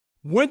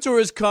Winter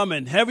is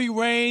coming. Heavy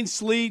rain,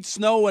 sleet,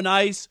 snow, and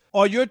ice.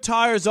 Are your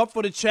tires up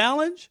for the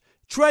challenge?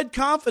 Tread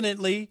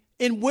confidently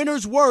in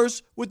winter's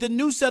worst with the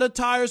new set of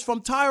tires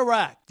from Tire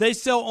Rack. They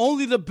sell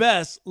only the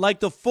best, like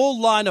the full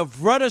line of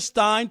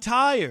Vredestein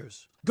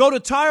tires. Go to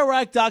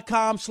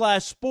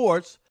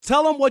TireRack.com/sports.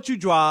 Tell them what you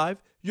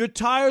drive. Your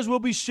tires will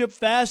be shipped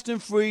fast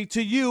and free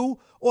to you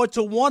or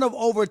to one of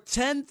over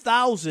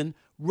 10,000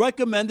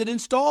 recommended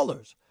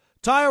installers.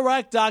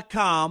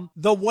 TireRack.com,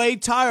 the way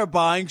tire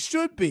buying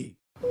should be.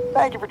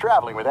 Thank you for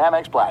traveling with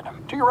Amex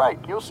Platinum. To your right,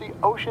 you'll see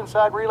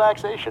oceanside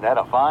relaxation at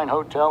a fine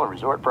hotel and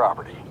resort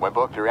property. When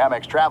booked through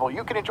Amex Travel,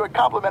 you can enjoy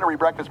complimentary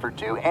breakfast for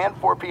 2 and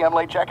 4 p.m.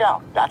 late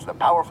checkout. That's the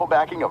powerful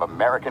backing of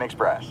American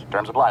Express.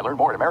 Terms apply. Learn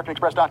more at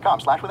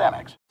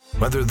americanexpress.com/withAmex.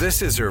 Whether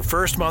this is her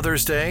first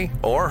Mother's Day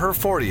or her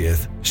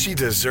 40th, she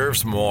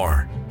deserves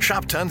more.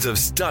 Shop tons of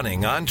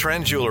stunning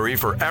on-trend jewelry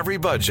for every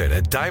budget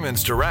at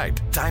Diamonds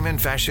Direct.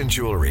 Diamond fashion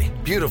jewelry,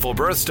 beautiful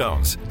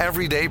birthstones,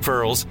 everyday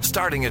pearls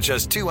starting at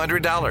just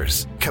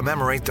 $200.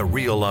 Commemorate the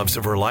real loves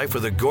of her life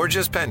with a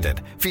gorgeous pendant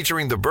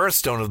featuring the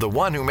birthstone of the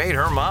one who made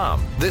her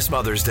mom. This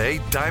Mother's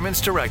Day, Diamonds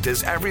Direct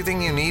is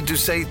everything you need to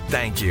say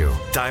thank you.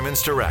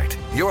 Diamonds Direct.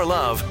 Your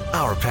love,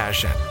 our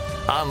passion.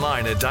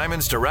 Online at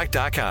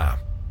diamondsdirect.com.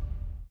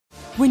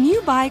 When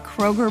you buy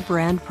Kroger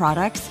brand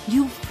products,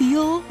 you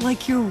feel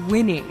like you're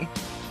winning.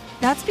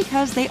 That's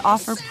because they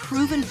offer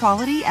proven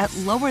quality at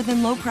lower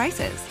than low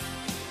prices.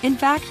 In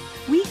fact,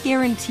 we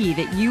guarantee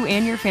that you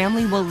and your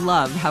family will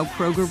love how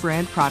Kroger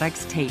brand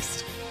products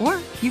taste, or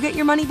you get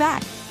your money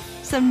back.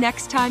 So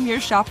next time you're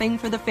shopping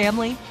for the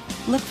family,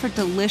 look for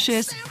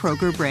delicious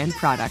Kroger brand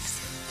products,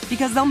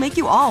 because they'll make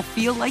you all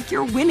feel like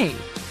you're winning.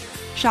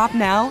 Shop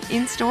now,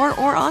 in-store,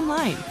 or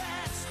online.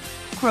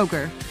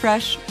 Kroger,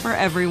 fresh for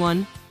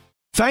everyone.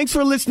 Thanks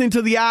for listening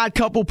to the Odd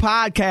Couple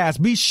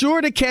podcast. Be sure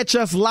to catch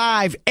us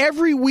live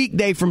every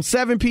weekday from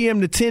 7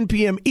 p.m. to 10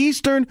 p.m.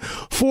 Eastern,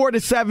 4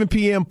 to 7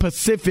 p.m.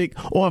 Pacific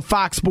on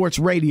Fox Sports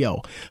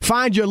Radio.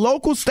 Find your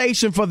local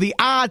station for the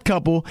Odd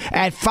Couple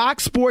at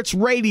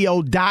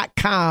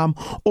foxsportsradio.com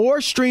or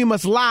stream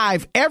us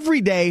live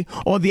every day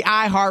on the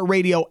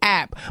iHeartRadio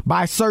app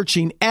by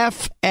searching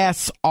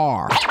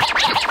FSR. Now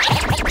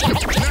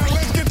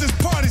let's get this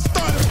party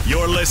started.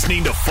 You're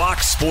listening to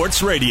Fox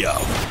Sports Radio.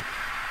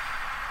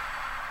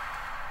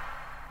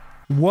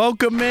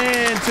 Welcome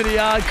in to the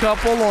Odd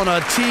Couple on a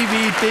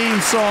TV theme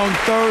song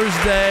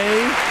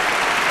Thursday.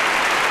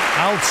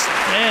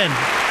 Outstanding.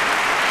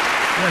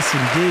 Yes,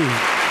 indeed.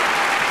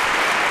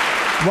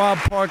 Rob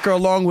Parker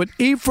along with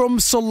Ephraim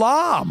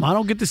Salam. I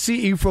don't get to see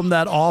Ephraim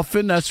that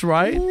often. That's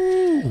right.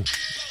 Ooh.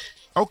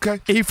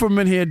 Okay. Ephraim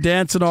in here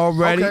dancing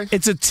already. Okay.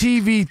 It's a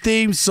TV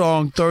theme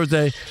song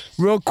Thursday.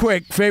 Real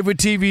quick, favorite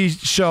TV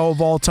show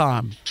of all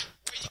time?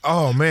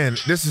 Oh, man,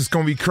 this is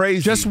going to be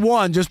crazy. Just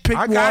one. Just pick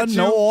one.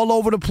 No, all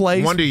over the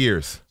place. Wonder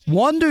Years.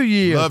 Wonder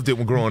Years. Loved it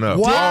when growing up.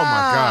 Wow. Oh,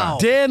 my God.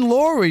 Dan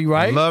Laurie,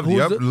 right? Loved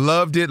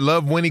it.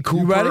 Loved Winnie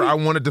Cooper. I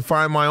wanted to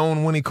find my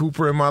own Winnie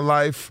Cooper in my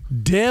life.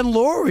 Dan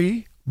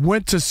Laurie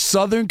went to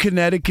Southern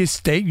Connecticut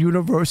State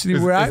University.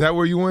 Is that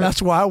where you went?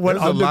 That's why I went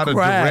undergrad. There was a lot of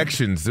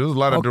directions. There was a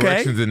lot of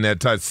directions in that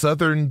time.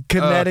 Southern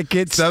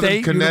Connecticut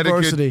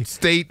University.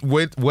 State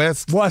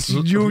West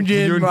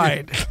Union.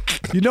 Right.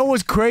 You know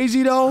what's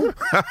crazy, though?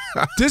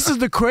 This is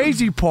the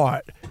crazy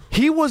part.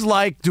 He was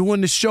like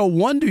doing the show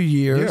Wonder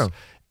Years. Yeah.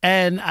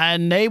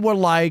 And they were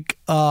like,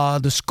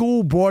 the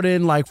school brought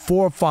in like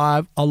 4 or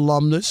 5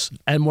 alumnus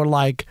and were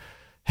like,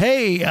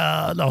 hey,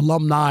 the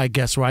alumni, I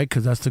guess, right?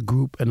 Because that's the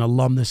group, and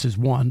alumnus is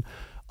one.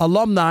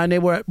 Alumni, and they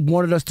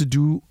wanted us to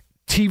do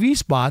TV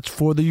spots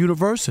for the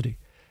university.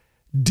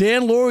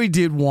 Dan Laurie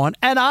did one,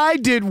 and I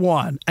did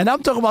one. And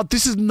I'm talking about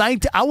this is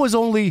 19. I was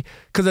only,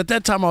 because at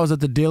that time I was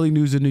at the Daily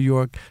News in New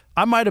York.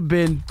 I might have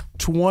been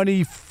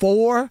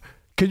 24.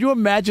 Can you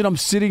imagine I'm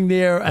sitting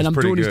there and I'm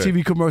doing this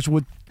TV commercial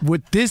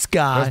with this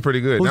guy? That's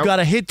pretty good. Who's got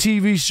a hit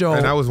TV show.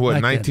 And that was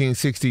what,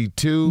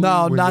 1962?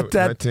 No, not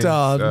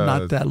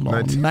that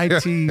long.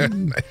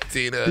 19.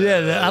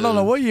 Yeah, I don't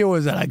know what year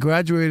was that. I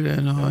graduated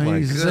in. It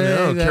was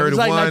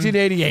like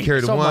 1988.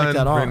 Something like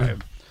that. All right.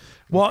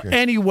 Well,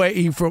 anyway,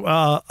 Ephraim,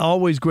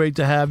 always great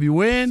to have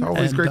you in. It's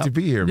always great to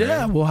be here, man.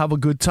 Yeah, we'll have a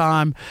good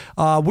time.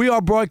 We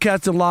are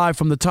broadcasting live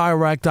from the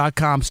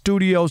TireRack.com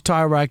studios,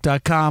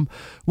 TireRack.com.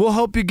 We'll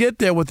help you get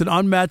there with an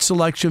unmatched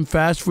selection,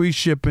 fast, free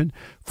shipping,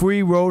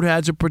 free road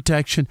hazard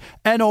protection,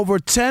 and over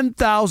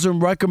 10,000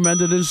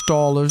 recommended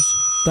installers.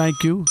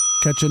 Thank you.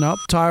 Catching up.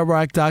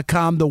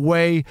 TireRack.com, the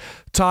way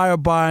tire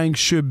buying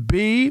should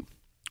be.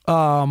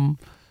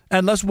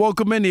 And let's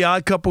welcome in the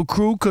Odd Couple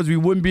crew, because we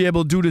wouldn't be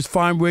able to do this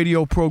fine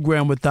radio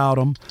program without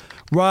them.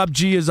 Rob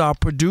G is our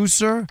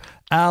producer.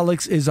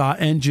 Alex is our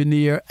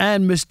engineer.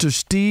 And Mr.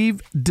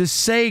 Steve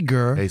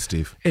DeSager. Hey,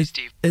 Steve.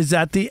 Is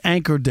at the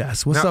anchor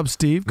desk. What's up,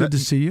 Steve? Good to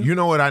see you. You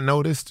know what I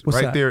noticed What's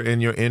that? There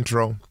in your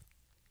intro?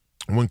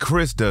 When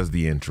Chris does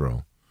the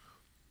intro,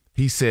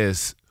 he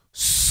says,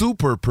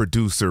 super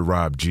producer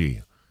Rob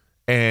G.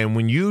 And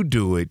when you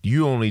do it,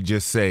 you only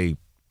just say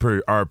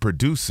our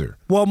producer.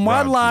 Well,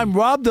 my Rob line, G.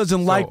 Rob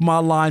doesn't like my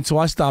line, so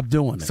I stopped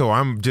doing it. So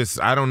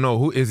I don't know.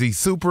 Who is he?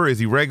 Super? Is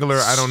he regular?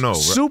 I don't know.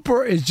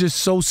 Super is just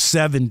so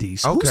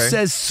 70s. Okay. Who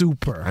says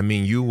super? I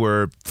mean, you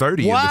were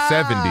 30 in the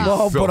 70s.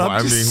 No, so, but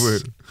I'm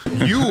just...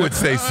 you would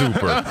say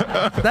super.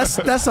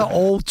 That's an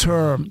old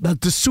term. The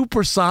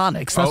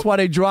Supersonics. That's why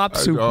they dropped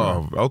super.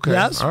 Oh, okay.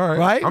 Yes, all right.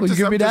 Right? Will you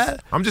give me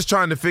that? I'm just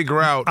trying to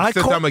figure out,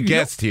 since I'm a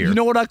guest here. You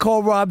know what I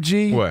call Rob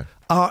G? What?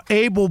 Our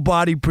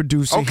able-bodied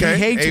producer. Okay,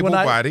 he hates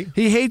when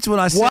he hates when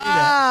I say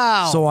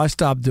that. So I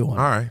stopped doing it. All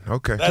right,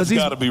 okay. That's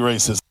got to be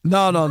racist.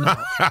 No.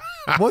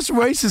 What's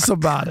racist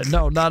about it?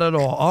 No, not at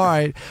all. All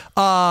right.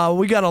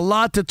 We got a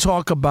lot to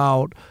talk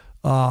about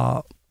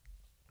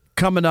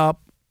coming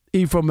up,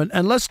 Ephraim.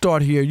 And let's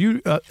start here.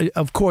 You,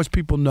 of course,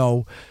 people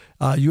know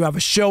you have a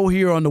show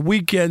here on the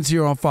weekends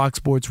here on Fox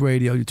Sports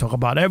Radio. You talk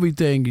about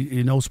everything,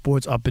 you know,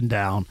 sports up and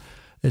down.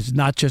 It's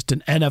not just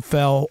an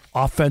NFL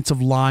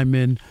offensive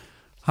lineman.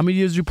 How many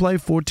years did you play?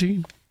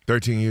 14?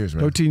 13 years,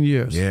 man. 13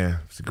 years. Yeah,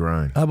 it's a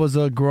grind. That was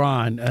a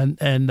grind.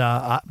 And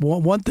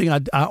one thing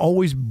I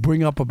always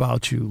bring up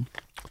about you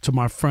to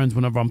my friends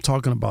whenever I'm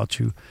talking about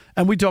you,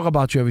 and we talk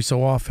about you every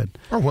so often.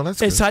 Oh, well,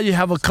 that's It's good. how you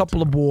have a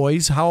couple of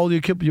boys. How old are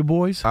your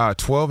boys?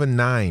 12 and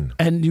 9.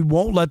 And you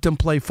won't let them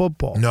play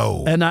football.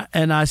 No.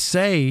 And I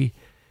say,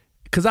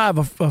 because I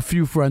have a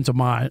few friends of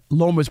mine.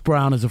 Lomas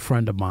Brown is a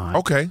friend of mine.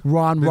 Okay.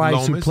 Ron Big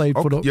Rice, who Lomas. played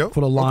for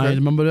the Lions. Okay.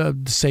 Remember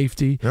the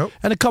safety? Yep.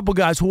 And a couple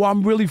guys who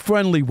I'm really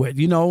friendly with,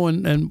 you know,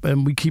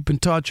 and we keep in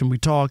touch and we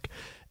talk.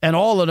 And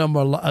all of them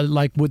are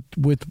like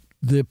with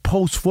the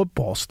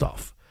post-football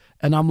stuff.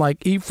 And I'm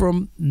like,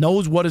 Ephraim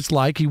knows what it's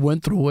like. He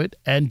went through it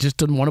and just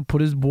didn't want to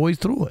put his boys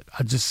through it.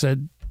 I just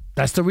said,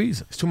 that's the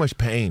reason. It's too much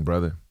pain,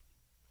 brother.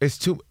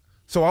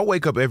 So I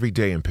wake up every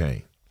day in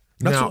pain.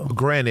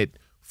 Granted,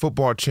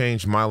 football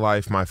changed my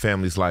life, my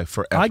family's life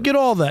forever. I get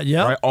all that,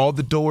 yeah. Right? All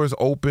the doors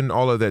open,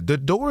 all of that. The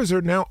doors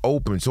are now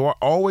open. So I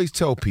always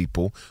tell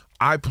people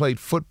I played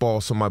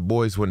football so my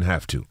boys wouldn't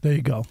have to. There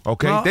you go.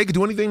 Okay? Well, they could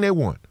do anything they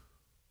want.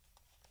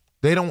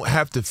 They don't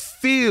have to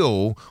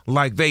feel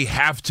like they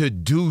have to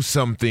do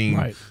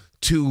something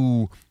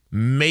to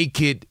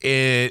make it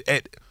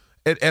at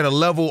a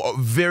level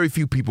very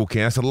few people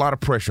can. That's a lot of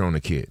pressure on the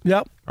kid.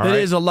 Yep. It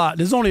is a lot.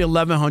 There's only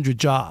 1,100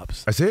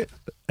 jobs. That's it.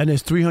 And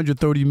there's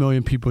 330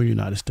 million people in the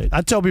United States.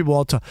 I tell people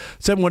all the time,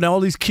 except when all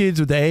these kids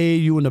with the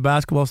AAU and the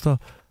basketball stuff,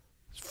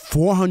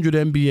 400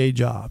 NBA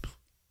jobs.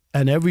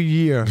 And every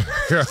year,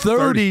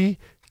 30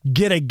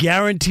 get a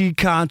guaranteed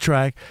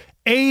contract.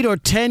 8 or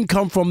 10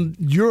 come from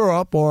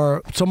Europe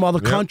or some other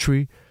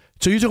country.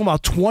 So you're talking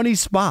about 20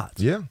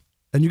 spots. Yeah.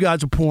 And you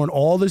guys are pouring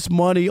all this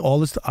money, all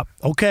this stuff.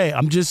 Okay,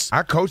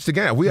 I coached the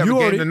game. We have a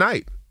game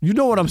tonight. You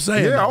know what I'm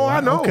saying? Yeah, I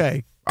know.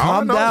 Okay.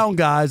 Calm down,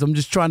 guys. I'm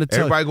just trying to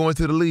tell everybody going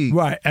to the league.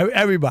 Right,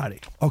 everybody.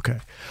 Okay.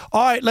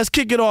 All right, let's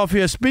kick it off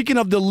here. Speaking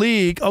of the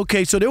league,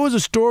 okay, so there was a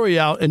story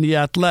out in The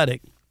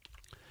Athletic,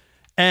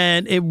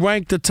 and it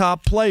ranked the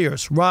top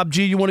players. Rob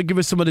G., you want to give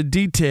us some of the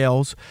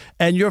details?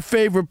 And your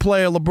favorite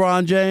player,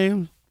 LeBron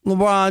James?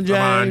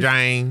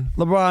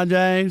 LeBron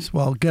James.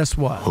 Well, guess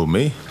what? Who,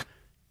 me?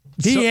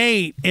 He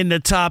ain't in the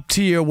top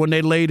tier when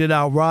they laid it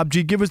out. Rob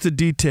G., give us the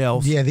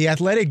details. Yeah, The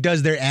Athletic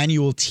does their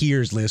annual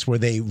tiers list where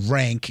they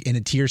rank in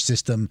a tier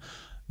system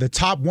the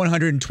top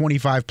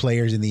 125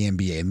 players in the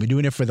NBA. And been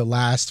doing it for the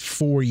last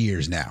 4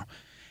 years now.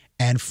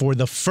 And for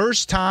the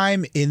first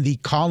time in the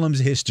column's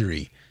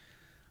history,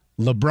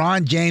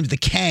 LeBron James, the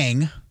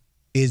Kang,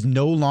 is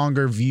no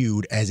longer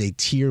viewed as a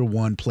tier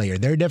 1 player.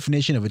 Their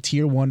definition of a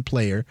tier 1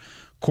 player,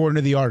 according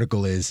to the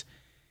article, is,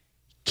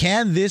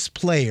 can this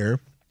player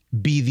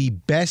be the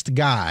best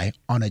guy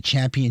on a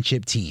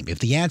championship team? If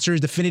the answer is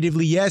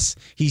definitively yes,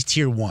 he's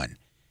tier 1.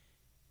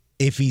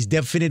 If he's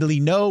definitively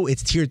no,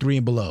 it's tier 3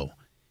 and below.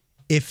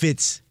 If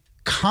it's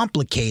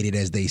complicated,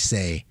 as they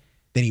say,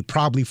 then he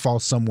probably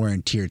falls somewhere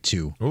in tier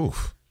 2.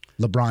 Oof.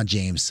 LeBron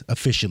James,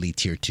 officially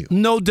tier 2.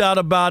 No doubt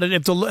about it.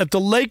 If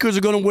the Lakers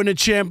are going to win a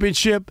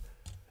championship,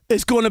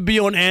 it's going to be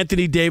on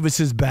Anthony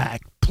Davis's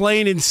back.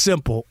 Plain and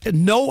simple.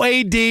 No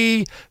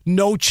AD,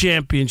 no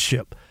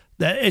championship.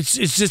 It's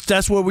just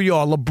that's where we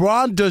are.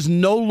 LeBron does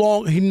no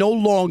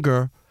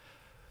longer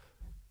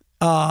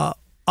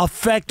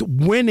affect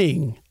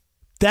winning.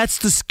 That's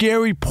the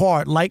scary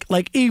part.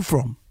 Like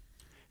Ephraim,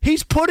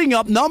 he's putting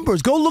up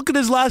numbers. Go look at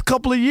his last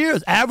couple of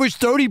years. Average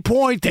 30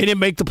 points. They didn't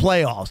make the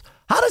playoffs.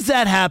 How does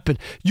that happen?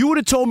 You would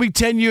have told me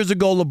 10 years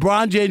ago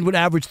LeBron James would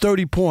average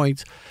 30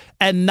 points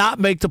and not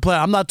make the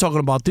playoffs. I'm not talking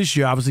about this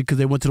year, obviously, because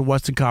they went to the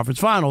Western Conference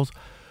Finals.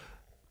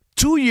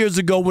 2 years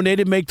ago when they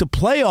didn't make the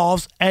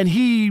playoffs, and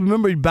he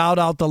bowed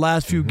out the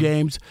last few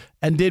games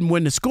and didn't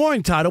win the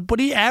scoring title, but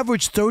he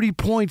averaged 30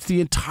 points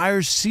the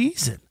entire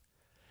season.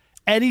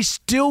 And he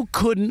still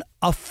couldn't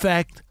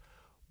affect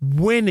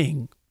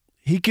winning.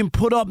 He can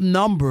put up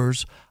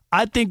numbers.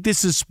 I think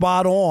this is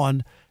spot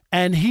on,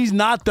 and he's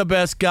not the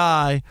best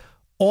guy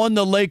on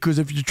the Lakers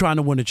if you're trying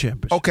to win a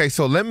championship. Okay,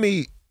 so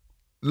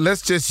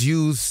let's just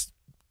use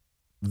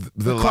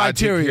the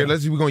criteria.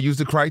 Here. We're going to use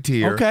the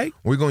criteria. Okay.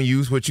 We're going to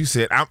use what you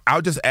said.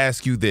 I'll just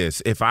ask you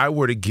this. If I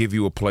were to give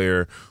you a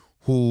player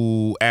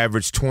who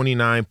averaged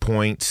 29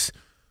 points,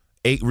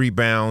 8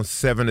 rebounds,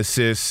 7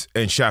 assists,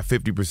 and shot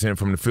 50%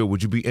 from the field.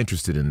 Would you be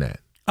interested in that?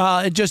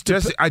 It just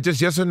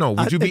yes or no.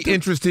 Would you be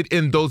interested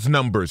in those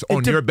numbers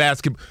on your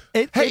basketball?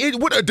 It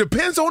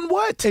depends on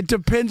what? It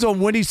depends on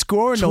when he's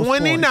scoring those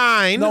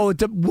 29.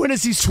 Points. No, when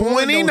is he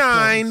scoring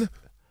 29. Those points?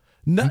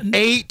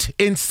 8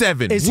 and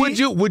 7.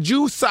 Would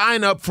you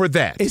sign up for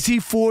that? Is he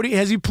 40?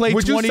 Has he played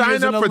 20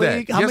 years in the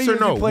league? Yes or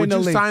no? Would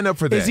you sign up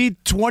for that? Is he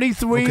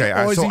 23 okay,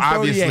 or is he 38?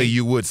 Obviously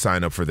you would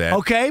sign up for that.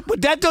 Okay,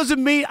 but that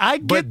doesn't mean I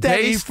get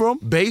that, Ephraim.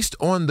 Based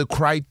on the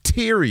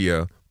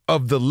criteria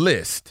of the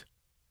list,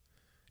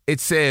 it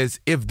says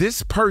if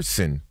this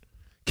person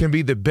can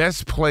be the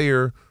best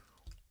player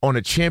on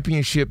a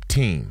championship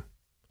team.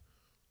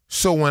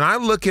 So when I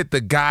look at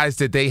the guys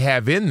that they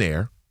have in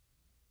there,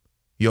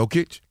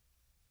 Jokic,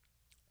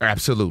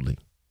 absolutely.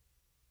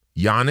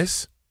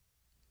 Giannis,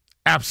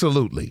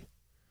 absolutely.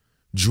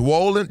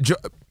 Joel and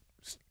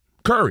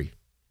Curry,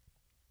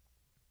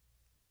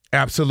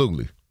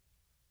 absolutely.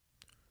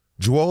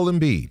 Joel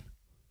Embiid,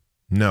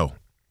 no.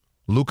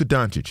 Luka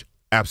Doncic,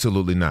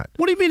 absolutely not.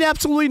 What do you mean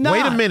absolutely not?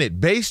 Wait a minute.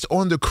 Based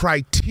on the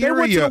criteria. They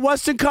went to the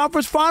Western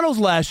Conference Finals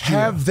last year.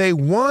 Have they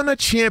won a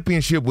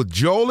championship with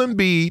Joel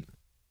Embiid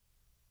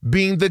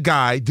being the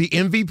guy, the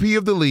MVP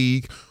of the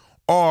league,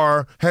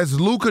 or has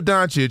Luka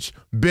Doncic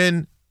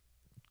been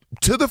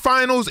to the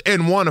finals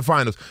and won the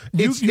finals?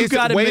 You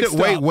got it mixed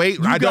up. Wait.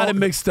 You got it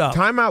mixed up.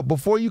 Time out.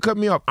 Before you cut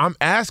me off, I'm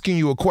asking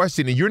you a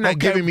question, and you're not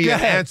giving me an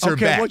answer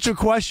back. What's your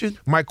question?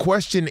 My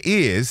question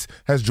is,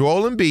 has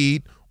Joel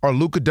Embiid or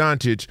Luka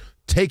Doncic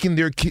taken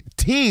their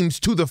teams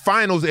to the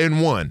finals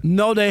and won?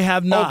 No, they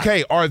have not.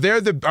 Okay, are they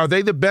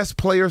the best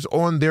players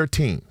on their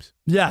teams?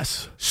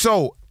 Yes.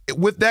 So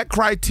with that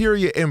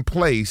criteria in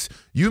place,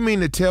 you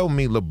mean to tell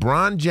me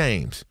LeBron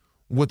James,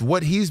 with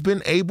what he's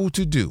been able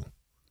to do,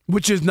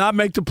 which is not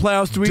make the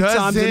playoffs 3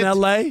 times in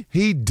L.A.?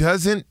 He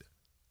doesn't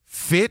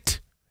fit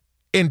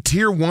in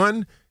Tier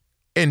 1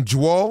 and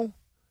Joel,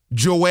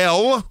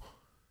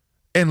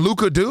 and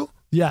Luka do?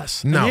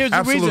 Yes. No,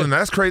 absolutely not.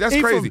 That's crazy. That's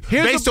crazy.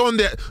 Based on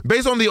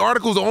the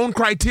article's own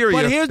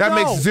criteria, that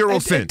makes zero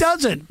sense. It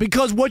doesn't,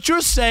 because what you're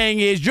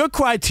saying is your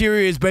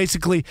criteria is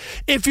basically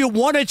if you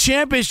won a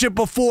championship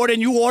before,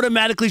 then you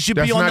automatically should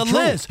be on the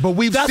list. But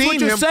that's what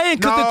you're saying,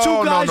 because the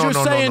two guys you're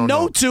saying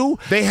no to,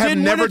 they have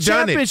never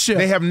done it.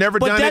 They have never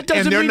done it,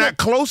 and they're not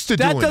close to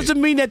doing it. That doesn't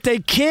mean that they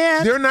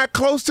can't. They're not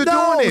close to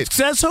doing it.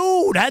 Says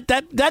who?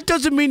 That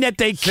doesn't mean that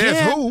they can't.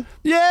 Says who?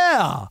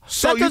 Yeah.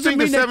 So you think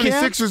the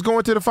 76ers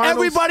going to the finals?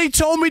 Everybody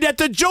told me that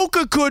the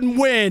Joker couldn't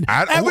win.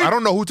 I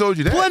don't know who told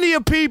you that. Plenty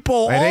of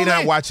people. And they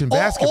not watching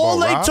basketball, all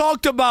they Rob.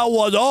 talked about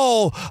was,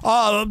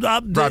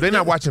 Rob, they're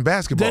not watching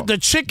basketball. The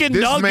chicken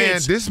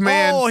nuggets. This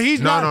man. Oh,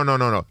 he's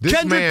no.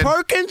 Kendrick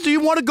Perkins? Do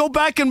you want to go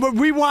back and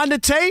rewind the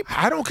tape?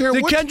 I don't care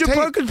Did what Kendrick tape.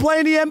 Perkins play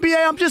in the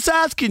NBA? I'm just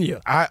asking you.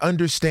 I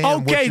understand what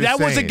you're saying. Okay, that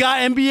was a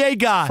guy, NBA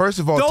guy. First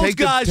of all, take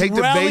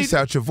the bass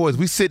out your voice.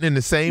 We sitting in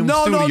the same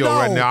studio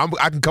right now.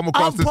 I can come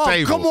across the table.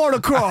 Come on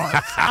across.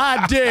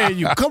 I dare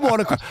you. Come on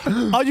across.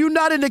 Are you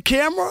not in the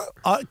camera?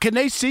 Can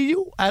they see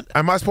you?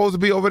 Am I supposed to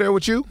be over there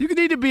with you? You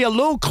need to be a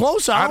little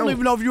closer. I don't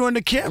even know if you're in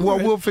the camera. Well,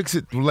 we'll fix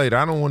it later.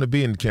 I don't want to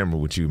be in the camera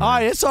with you, man. All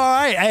right, it's all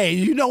right. Hey,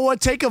 you know what?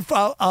 Take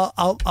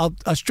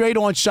a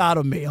straight-on shot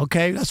of me,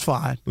 okay? That's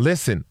fine.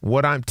 Listen,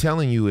 what I'm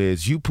telling you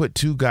is you put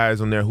two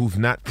guys on there who've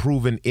not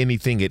proven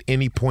anything at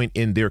any point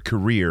in their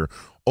career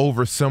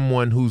over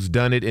someone who's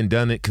done it and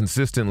done it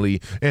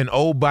consistently. And,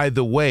 oh, by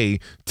the way,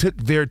 took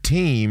their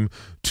team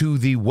to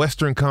the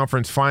Western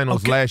Conference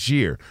Finals last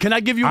year. Can I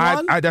give you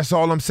one? That's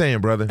all I'm saying,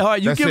 brother. All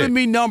right, you're giving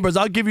me numbers.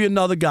 I'll give you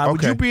another guy. Okay.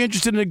 Would you be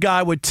interested in a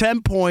guy with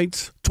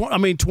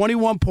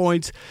 21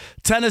 points,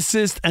 10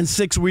 assists, and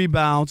 6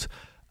 rebounds,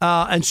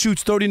 and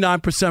shoots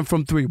 39%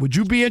 from 3? Would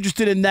you be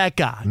interested in that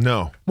guy?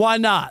 No. Why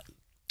not?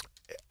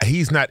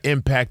 He's not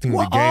impacting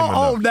the game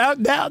enough. Now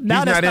he's that's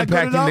not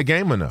impacting the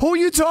game enough. Who are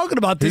you talking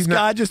about? This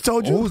guy I just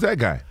told you? Who's that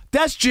guy?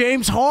 That's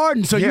James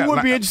Harden. So you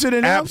wouldn't be interested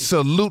in him?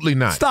 Absolutely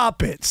not.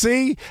 Stop it.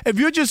 See? If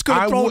you're just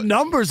going to throw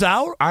numbers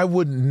out. I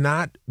would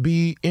not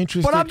be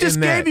interested in that. But I just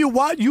gave you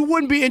what? You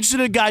wouldn't be interested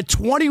in a guy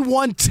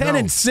 21, 10,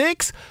 and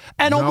 6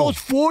 and almost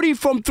 40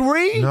 from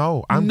 3?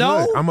 No, I'm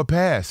good. I'm a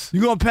pass.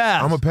 You're going to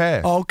pass? I'm a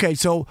pass. Oh, okay,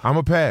 so. I'm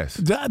a pass.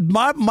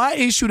 My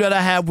issue that I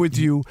have with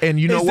you.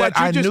 And you know what?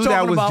 I knew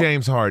that was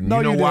James Harden. No,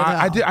 you know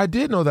why? I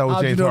did know that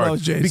was James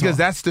Harden. Because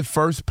that's the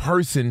first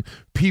person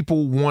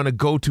people want to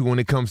go to when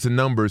it comes to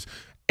numbers.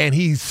 And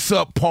he's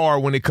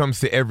subpar when it comes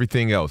to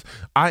everything else.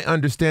 I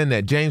understand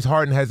that. James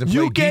Harden hasn't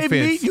played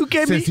defense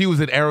since he was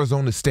at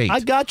Arizona State. I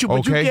got you,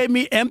 but you gave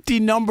me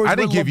empty numbers. I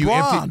didn't give you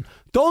empty.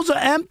 Those are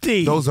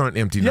empty. Those aren't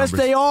empty numbers. Yes,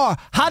 they are.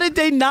 How did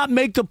they not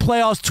make the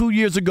playoffs 2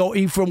 years ago,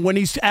 Ephraim, when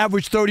he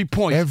averaged 30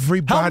 points?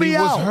 Everybody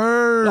was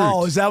hurt.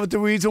 Oh, is that what the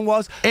reason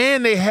was?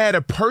 And they had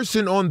a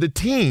person on the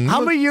team.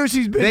 How many years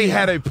he's been They here?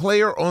 had a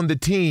player on the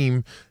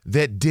team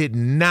that did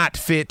not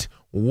fit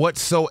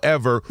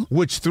whatsoever,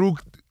 which threw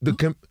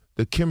the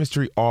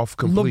chemistry off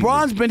completely.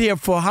 LeBron's been here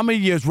for how many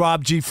years,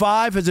 Rob G?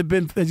 5? Has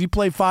he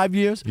played 5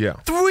 years? Yeah.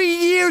 3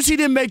 years he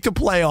didn't make the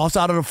playoffs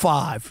out of the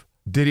 5.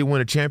 Did he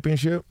win a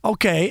championship?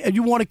 Okay, and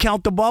you want to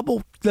count the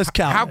bubble? Let's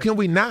count How it. can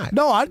we not?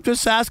 No, I'm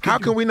just asking. How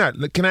can we not?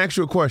 Can I ask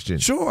you a question?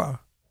 Sure.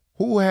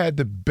 Who had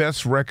the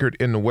best record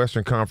in the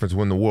Western Conference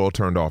when the world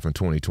turned off in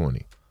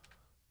 2020?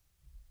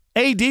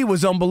 AD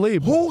was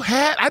unbelievable. Who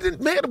had?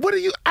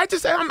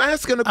 I'm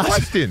asking a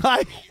question.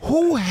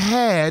 Who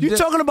had? You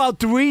talking about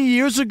 3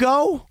 years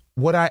ago?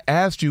 What I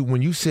asked you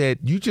when you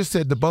just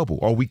said the bubble.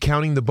 Are we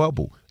counting the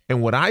bubble?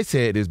 And what I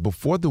said is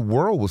before the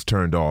world was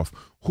turned off,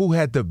 who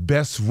had the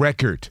best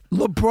record?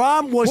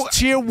 LeBron was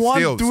tier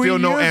one still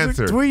no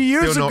answer. 3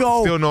 years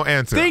ago. Still no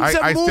answer. Things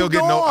have moved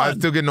on. I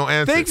still get no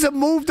answer. Things have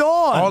moved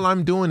on. All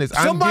I'm doing is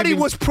somebody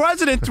was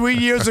president 3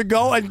 years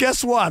ago, and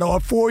guess what? Or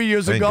 4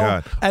 years Thank ago,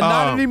 God. and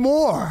not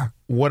anymore.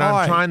 What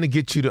I'm trying to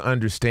get you to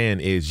understand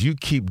is you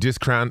keep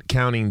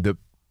counting the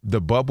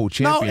bubble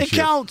championship. No, it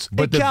counts.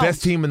 But the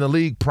best team in the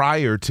league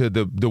prior to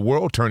the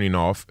world turning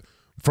off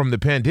from the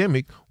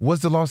pandemic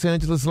was the Los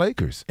Angeles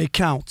Lakers. It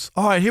counts.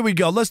 All right, here we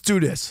go. Let's do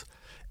this.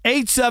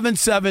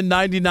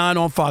 877-99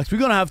 on Fox. We're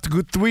going to have to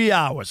go 3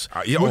 hours.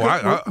 Are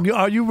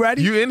you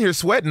ready? You in here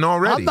sweating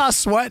already. I'm not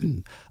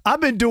sweating.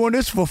 I've been doing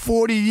this for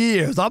 40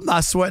 years. I'm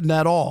not sweating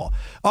at all.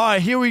 All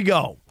right, here we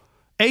go.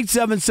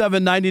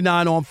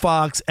 877-99 on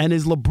Fox. And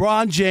is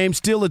LeBron James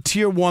still a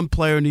tier one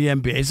player in the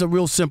NBA? It's a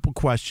real simple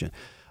question.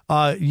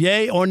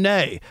 Yay or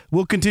nay?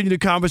 We'll continue the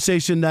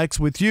conversation next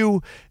with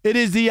you. It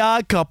is the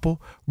Odd Couple,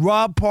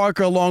 Rob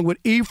Parker along with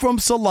Ephraim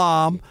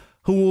Salam,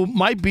 who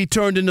might be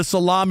turned into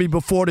salami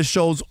before the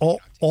show's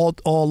all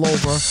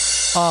over.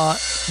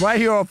 Right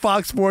here on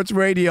Fox Sports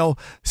Radio.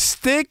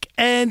 Stick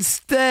and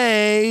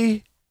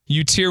stay.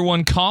 You tier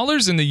one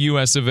callers in the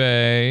US of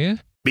A.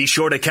 Be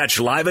sure to catch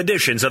live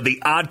editions of The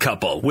Odd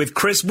Couple with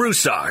Chris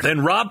Broussard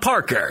and Rob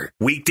Parker.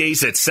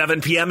 Weekdays at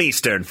 7 p.m.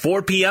 Eastern,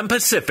 4 p.m.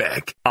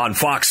 Pacific on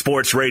Fox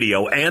Sports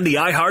Radio and the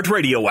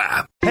iHeartRadio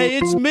app. Hey,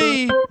 it's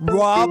me,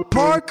 Rob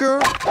Parker.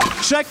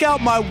 Check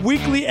out my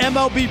weekly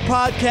MLB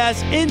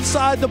podcast,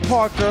 Inside the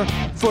Parker,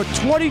 for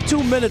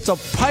 22 minutes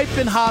of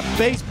piping hot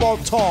baseball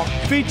talk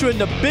featuring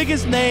the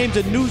biggest names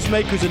and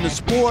newsmakers in the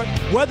sport.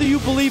 Whether you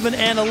believe in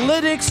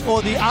analytics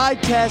or the eye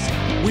test,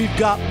 we've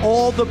got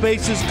all the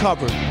bases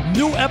covered.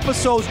 New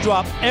episodes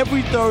drop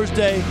every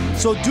Thursday,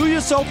 so do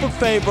yourself a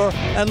favor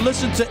and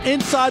listen to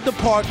Inside the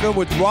Parker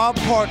with Rob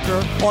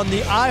Parker on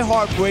the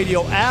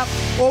iHeartRadio app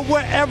or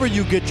wherever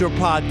you get your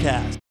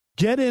podcast.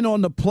 Get in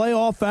on the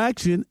playoff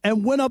action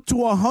and win up to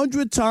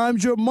 100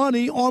 times your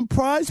money on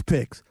Prize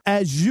Picks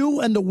as you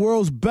and the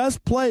world's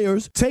best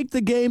players take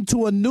the game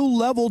to a new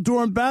level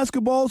during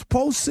basketball's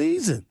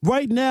postseason.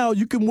 Right now,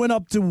 you can win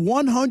up to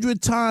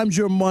 100 times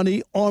your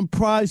money on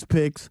Prize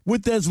Picks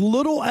with as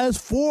little as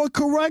 4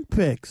 correct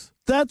picks.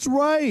 That's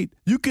right.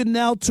 You can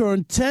now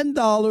turn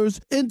 $10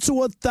 into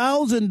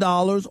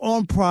 $1,000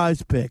 on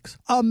Prize Picks,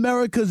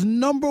 America's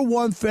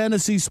 #1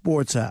 fantasy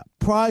sports app.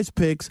 Prize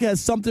Picks has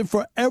something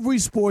for every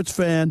sports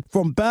fan,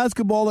 from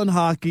basketball and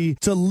hockey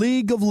to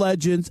League of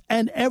Legends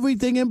and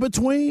everything in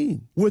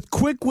between. With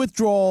quick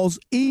withdrawals,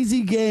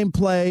 easy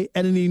gameplay,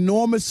 and an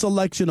enormous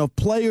selection of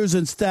players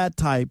and stat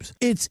types,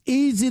 it's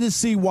easy to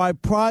see why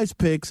Prize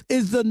Picks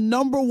is the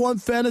 #1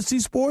 fantasy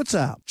sports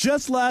app.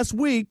 Just last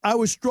week, I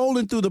was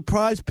strolling through the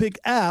Prize Pick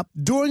app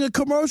during a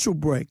commercial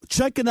break,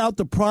 checking out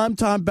the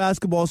primetime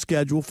basketball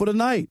schedule for the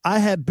night. I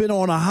had been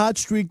on a hot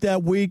streak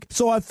that week,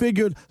 so I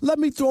figured, let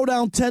me throw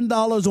down $10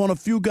 on a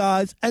few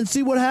guys and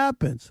see what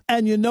happens.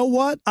 And you know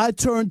what? I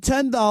turned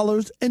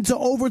 $10 into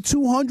over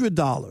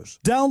 $200.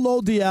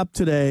 Download the app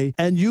today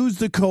and use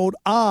the code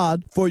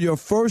ODD for your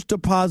first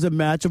deposit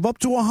match of up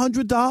to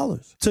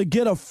 $100. To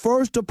get a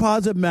first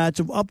deposit match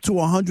of up to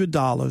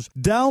 $100,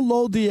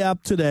 download the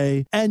app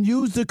today and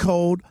use the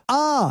code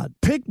ODD.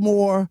 Pick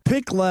more,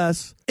 pick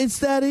less. It's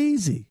that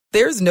easy.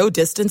 There's no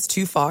distance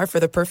too far for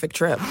the perfect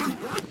trip.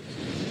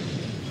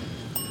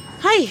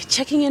 Hi,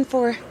 checking in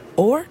for...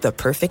 Or the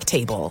perfect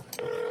table.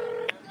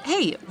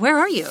 Hey, where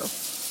are you?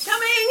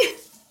 Coming!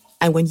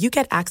 And when you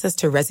get access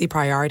to Resi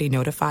Priority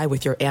Notify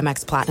with your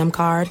Amex Platinum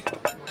card...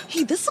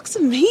 Hey, this looks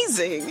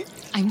amazing.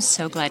 I'm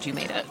so glad you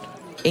made it.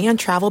 And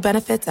travel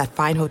benefits at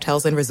fine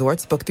hotels and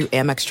resorts booked through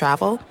Amex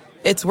Travel,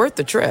 it's worth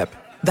the trip.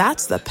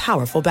 That's the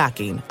powerful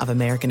backing of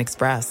American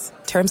Express.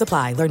 Terms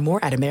apply. Learn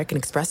more at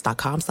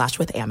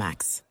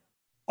americanexpress.com/withAmex.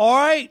 All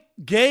right,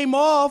 game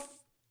off.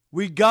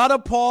 We got to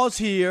pause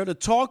here to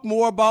talk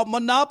more about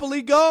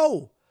Monopoly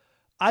Go.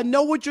 I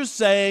know what you're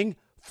saying.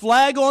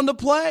 Flag on the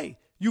play.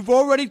 You've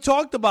already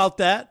talked about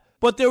that,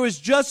 but there is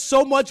just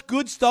so much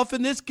good stuff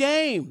in this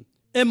game.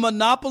 In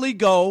Monopoly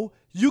Go,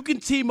 you can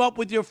team up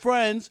with your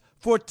friends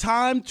for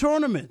timed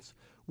tournaments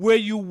where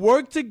you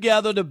work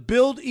together to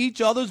build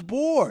each other's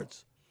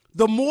boards.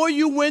 The more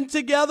you win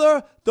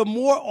together, the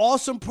more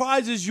awesome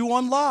prizes you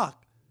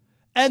unlock.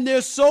 And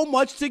there's so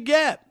much to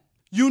get.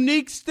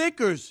 Unique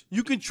stickers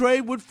you can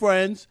trade with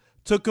friends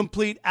to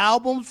complete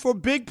albums for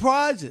big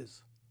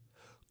prizes.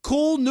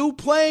 Cool new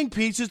playing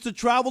pieces to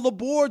travel the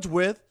boards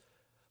with.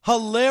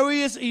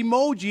 Hilarious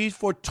emojis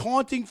for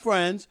taunting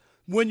friends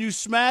when you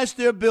smash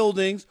their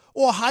buildings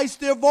or heist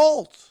their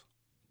vaults.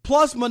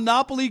 Plus,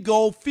 Monopoly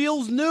Go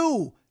feels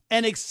new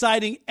and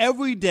exciting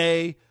every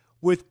day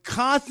with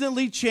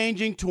constantly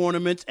changing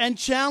tournaments and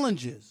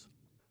challenges.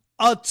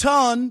 A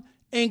ton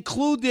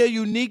include their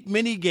unique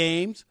mini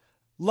games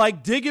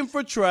like digging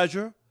for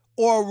treasure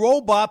or a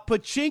robot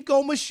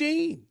pachinko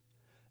machine.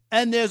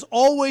 And there's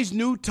always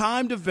new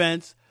timed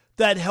events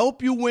that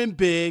help you win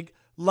big,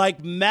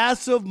 like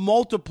massive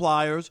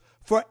multipliers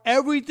for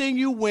everything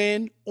you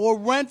win or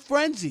rent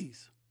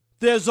frenzies.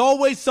 There's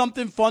always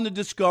something fun to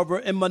discover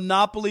in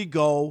Monopoly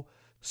Go,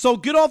 so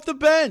get off the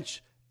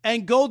bench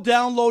and go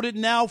download it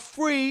now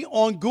free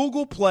on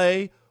Google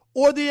Play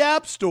or the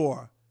App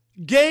Store.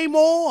 Game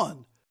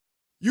on!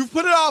 You've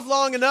put it off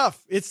long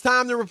enough. It's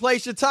time to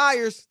replace your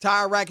tires.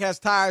 Tire Rack has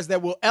tires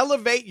that will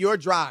elevate your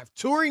drive.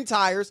 Touring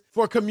tires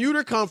for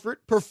commuter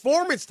comfort,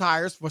 performance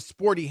tires for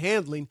sporty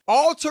handling,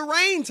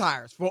 all-terrain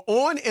tires for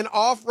on- and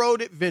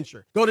off-road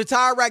adventure. Go to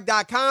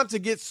TireRack.com to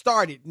get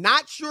started.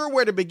 Not sure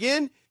where to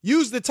begin?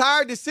 Use the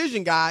Tire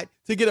Decision Guide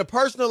to get a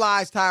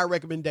personalized tire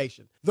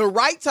recommendation. The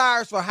right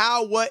tires for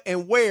how, what,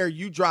 and where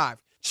you drive.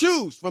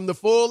 Choose from the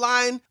full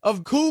line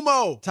of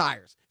Kumo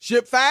tires.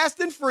 Ship fast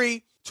and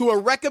free to a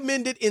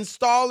recommended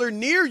installer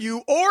near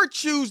you, or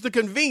choose the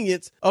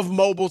convenience of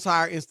mobile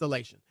tire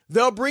installation.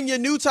 They'll bring your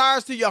new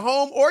tires to your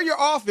home or your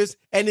office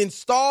and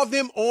install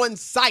them on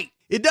site.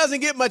 It doesn't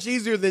get much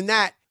easier than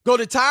that. Go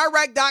to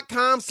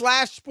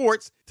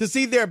TireRack.com/sports to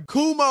see their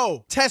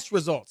Kumo test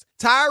results,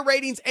 tire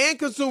ratings, and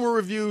consumer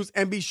reviews,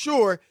 and be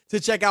sure to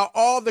check out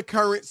all the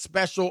current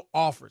special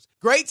offers.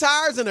 Great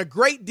tires and a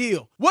great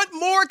deal. What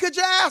more could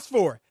you ask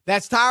for?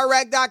 That's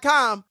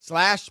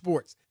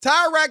TireRack.com/sports.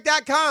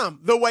 TireRack.com,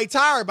 the way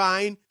tire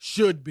buying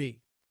should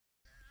be.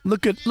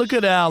 Look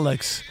at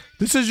Alex.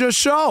 This is your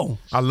show.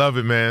 I love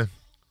it, man.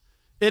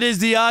 It is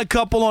The Odd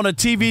Couple on a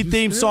TV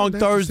theme song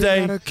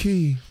Thursday.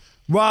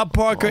 Rob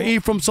Parker,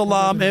 Ephraim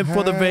Salam, in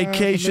for the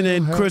vacation,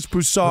 and Chris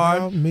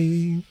Broussard.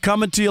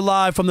 Coming to you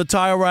live from the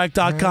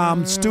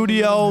TireRack.com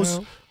studios.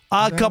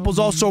 Odd Couples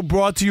also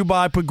brought to you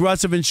by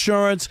Progressive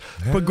Insurance.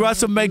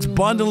 Progressive makes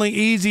bundling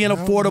easy and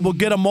affordable.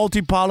 Get a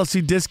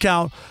multi-policy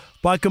discount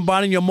by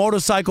combining your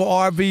motorcycle,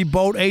 RV,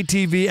 boat,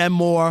 ATV, and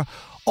more.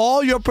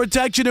 All your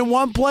protection in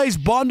one place.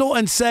 Bundle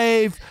and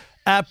save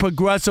at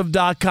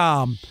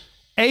Progressive.com.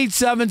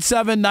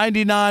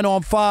 877-99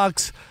 on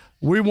Fox.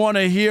 We want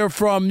to hear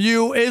from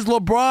you. Is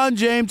LeBron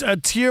James a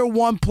Tier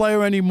 1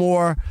 player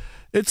anymore?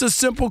 It's a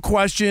simple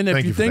question.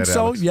 If you think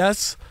so, Alex.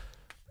 Yes.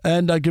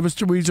 And give us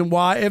the reason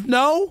why. If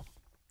no,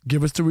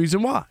 give us the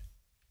reason why.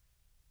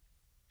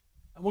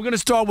 We're going to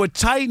start with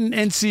Titan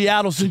in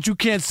Seattle, since you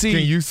can't see.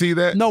 Can you see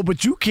that? No,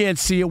 but you can't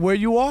see it where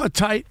you are.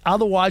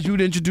 Otherwise,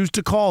 you'd introduce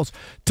the calls.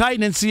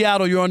 Titan in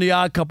Seattle, you're on the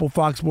Odd Couple,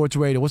 Fox Sports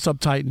Radio. What's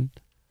up, Titan?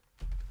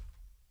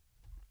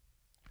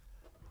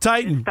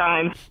 Titan. This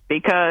time,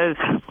 because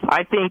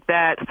I think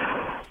that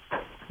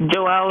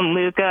Joel and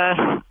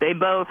Luka, they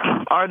both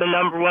are the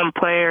number one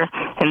player,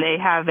 and they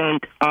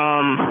haven't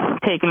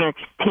taken their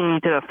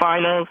team to the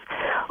finals.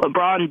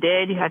 LeBron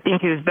did. I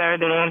think he was better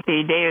than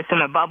Anthony Davis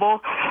in a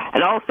bubble.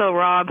 And also,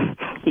 Rob,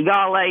 you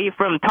got to let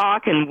Ephraim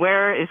talk, and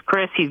where is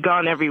Chris? He's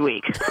gone every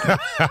week.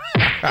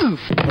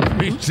 What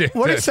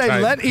did you say?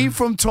 Titan. Let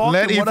Ephraim talk?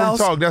 Let Ephraim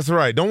talk. That's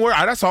right. Don't worry.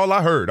 That's all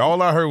I heard.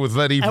 All I heard was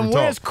let Ephraim talk. And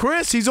where's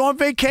Chris? He's on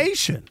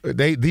vacation.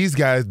 These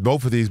guys,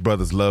 both of these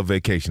brothers love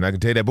vacation. I can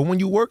tell you that. But when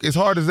you work as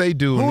hard as they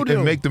do,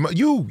 and make them,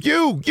 you,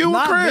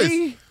 Not Chris.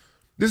 Me.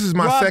 This is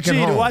my Rob second G,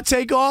 home. Do I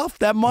take off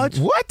that much?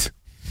 What?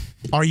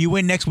 Are you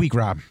in next week,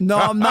 Rob? No,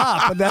 I'm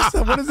not.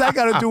 But what does that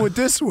got to do with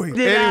this week?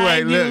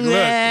 Anyway,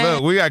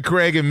 look. We got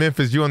Craig in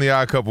Memphis. You on the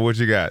Odd Couple. What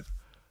you got?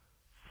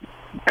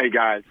 Hey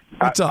guys,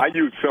 What's up? I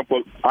use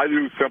simple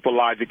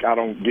logic. I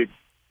don't get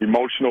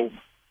emotional.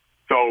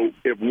 So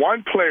if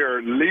one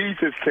player leads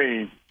his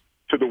team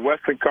to the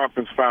Western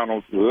Conference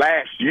Finals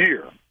last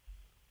year,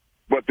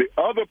 but the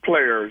other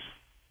players,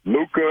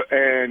 Luka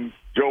and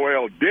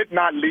Joel, did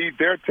not lead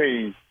their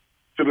teams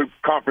to the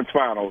conference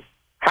finals,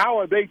 how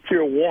are they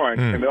Tier 1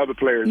 and the other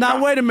players Now,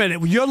 not? wait a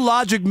minute. Your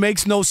logic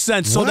makes no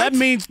sense. So that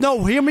means,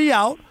 hear me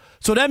out.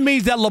 So that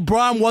means that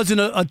LeBron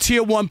wasn't a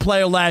Tier 1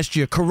 player last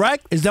year,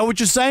 correct? Is that what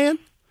you're saying?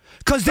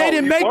 Because they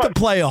didn't make the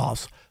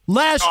playoffs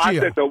last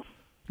year.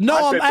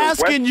 I'm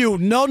asking you.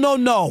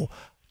 No.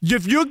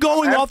 If you're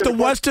going off the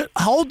Western –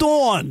 hold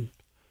on.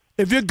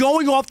 If you're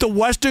going off the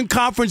Western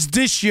Conference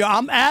this year,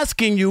 I'm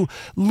asking you,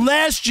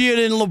 last year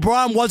then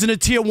LeBron wasn't a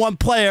Tier 1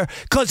 player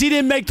because he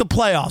didn't make the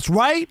playoffs,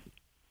 right?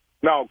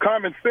 No,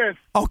 common sense.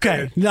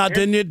 Okay. Now,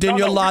 then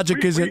your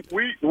logic isn't.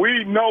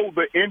 We know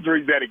the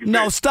injuries that exist.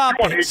 No, stop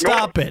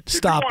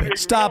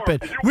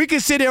it. We can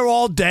sit here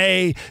all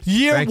day.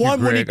 Year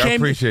one when he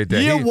came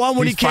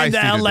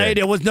to LA,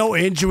 there was no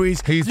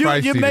injuries.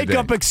 You make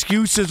up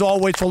excuses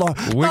always for long.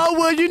 AD was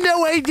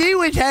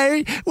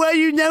hurt.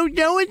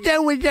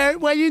 So-and-so was hurt.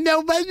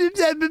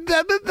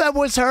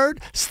 Was hurt.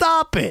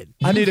 Stop it.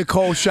 I need a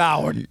cold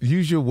shower.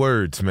 Use your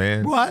words,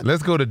 man. What?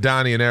 Let's go to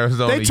Donnie in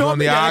Arizona. They told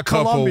me that at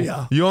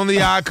Columbia. You on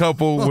the Odd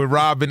Couple with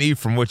Rob and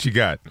Ephraim. What you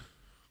got?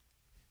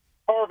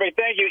 Perfect.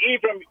 Thank you.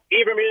 Ephraim,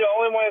 you're the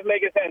only one that's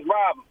making sense.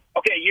 Rob,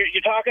 okay,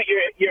 you're talking,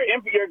 you're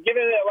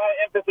giving a lot of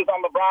emphasis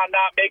on LeBron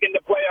not making the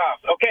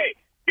playoffs. Okay,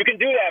 you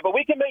can do that, but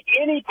we can make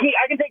any team.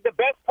 I can take the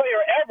best player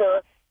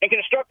ever and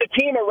construct a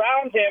team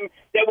around him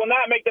that will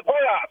not make the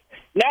playoffs.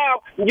 Now,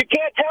 you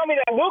can't tell me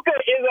that Luka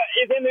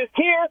is in this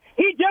tier.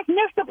 He just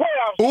missed the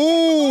playoffs.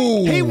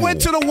 Ooh. He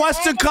went to the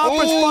Western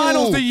Conference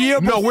Finals the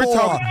year before. No, we're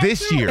talking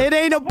this year. It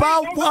ain't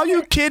about, are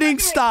you kidding?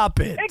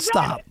 Stop it. Exactly.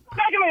 Stop.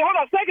 Secondly,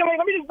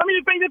 let me just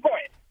make this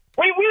point.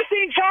 We've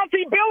seen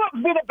Chauncey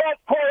Billups be the best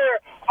player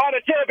on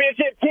a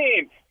championship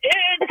team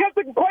because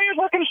the players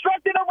were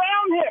constructed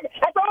around him.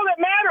 That's all that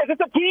matters. It's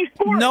a team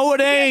sport. No,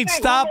 it ain't.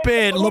 Stop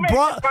it.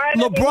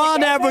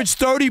 LeBron averaged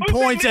 30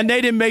 points, and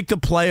they didn't make the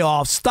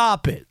playoffs.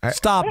 Stop it.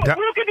 Stop it.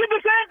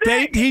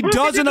 He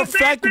doesn't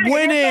affect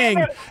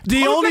winning.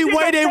 The only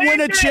way they win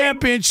a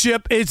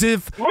championship is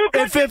if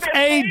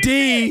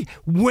AD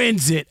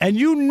wins it, and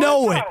you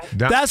know it.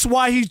 That's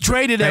why he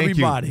traded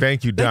everybody.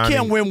 Thank you, Donnie. They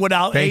can't win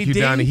without AD. Thank you,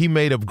 Donnie. He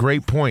made a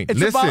great point. It's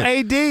Listen, about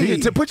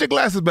AD. Put your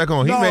glasses back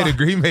on. He made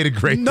a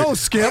great. No,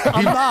 Skip,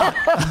 I'm not.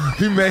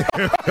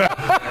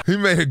 he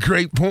made a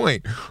great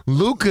point.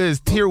 Luka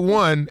is tier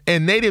 1,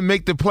 and they didn't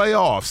make the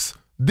playoffs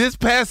this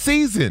past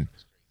season.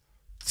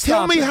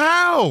 Tell me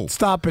how.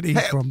 Stop it,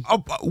 Ephraim.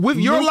 With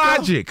your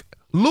logic,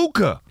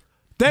 Luka.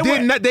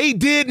 They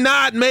did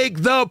not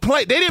make the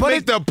play. They didn't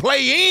make the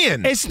play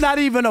in. It's not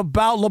even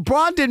about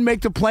LeBron didn't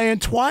make the play in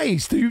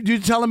twice. You're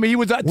telling me he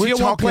was a tier 1 player? We're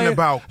talking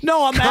about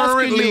I'm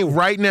currently asking you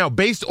right now,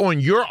 based on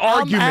your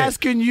argument. I'm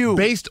asking you.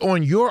 Based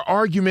on your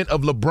argument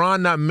of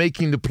LeBron not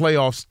making the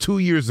playoffs 2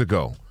 years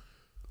ago.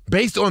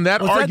 Based on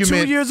that argument. Was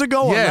that 2 years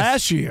ago or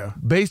last year?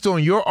 Based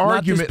on your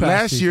argument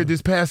last year,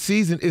 this past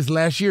season is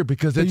last year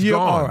because it's gone.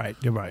 All right,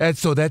 you're right.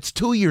 So that's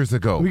 2 years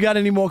ago. We got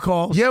any more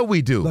calls? Yeah,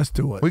 we do. Let's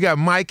do it. We got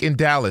Mike in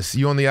Dallas.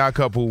 You on the Odd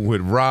Couple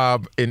with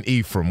Rob and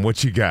Ephraim.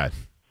 What you got?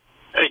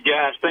 Hey,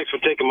 guys. Thanks for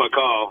taking my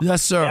call.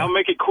 Yes, sir. I'll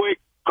make it quick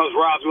because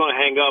Rob's going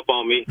to hang up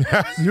on me.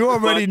 You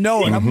already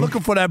know it. I'm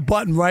looking for that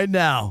button right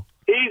now.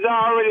 He's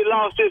already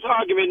lost this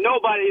argument.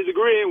 Nobody is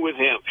agreeing with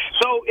him.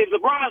 So if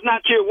LeBron's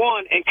not tier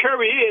 1 and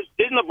Curry is,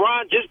 didn't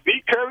LeBron just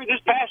beat Curry this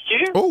past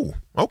year? Oh,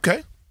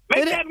 okay.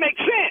 That makes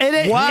sense.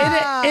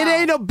 It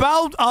ain't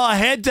about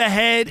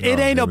head-to-head. It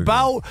ain't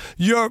about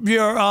your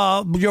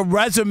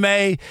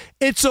resume.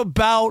 It's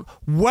about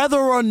whether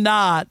or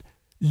not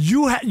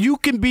you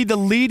can be the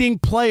leading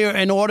player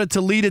in order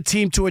to lead a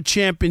team to a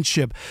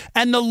championship.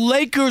 And the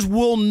Lakers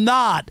will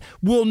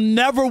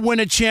never win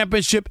a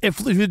championship if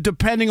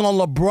depending on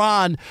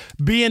LeBron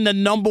being the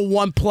number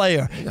 1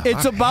 player.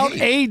 It's about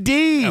AD.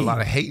 A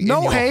lot of hate no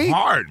in your hate.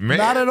 heart, man.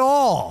 Not at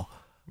all.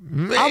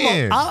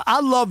 Man.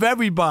 I love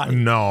everybody.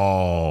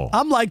 No.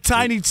 I'm like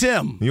Tiny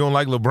Tim. You don't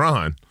like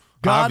LeBron.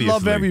 God obviously.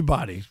 love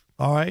everybody.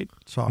 All right?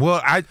 Sorry.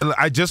 Well,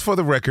 I just for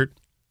the record,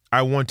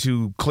 I want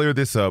to clear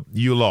this up.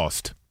 You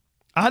lost.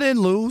 I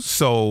didn't lose.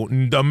 So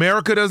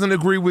America doesn't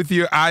agree with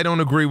you. I don't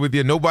agree with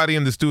you. Nobody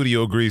in the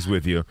studio agrees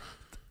with you.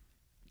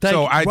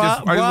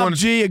 Rob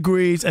G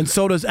agrees, and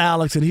so does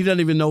Alex, and he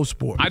doesn't even know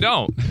sport. I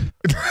don't.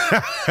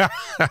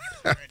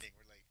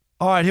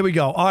 All right, here we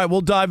go. All right, we'll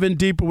dive in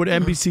deeper with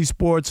NBC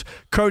Sports.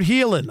 Kurt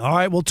Helin, all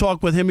right, we'll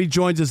talk with him. He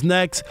joins us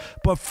next.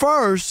 But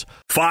first,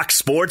 Fox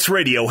Sports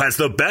Radio has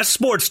the best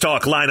sports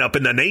talk lineup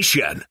in the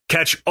nation.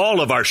 Catch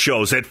all of our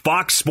shows at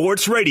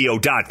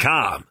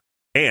foxsportsradio.com.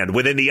 And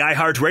within the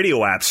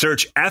iHeartRadio app,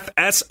 search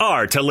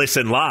FSR to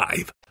listen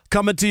live.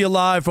 Coming to you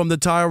live from the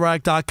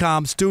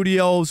TireRack.com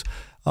studios.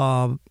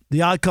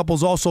 The Odd Couple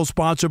is also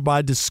sponsored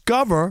by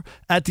Discover.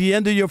 At the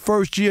end of your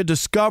first year,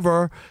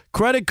 Discover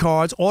credit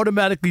cards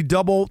automatically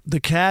double the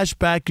cash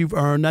back you've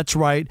earned. That's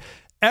right.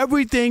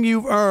 Everything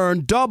you've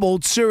earned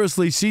doubled.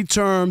 Seriously, see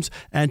terms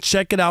and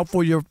check it out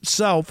for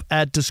yourself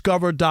at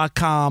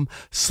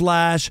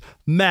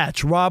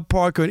discover.com/match. Rob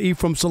Parker and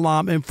Ephraim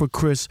Salam in for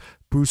Chris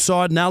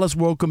Broussard. Now let's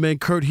welcome in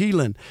Kurt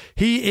Helin.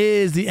 He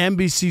is the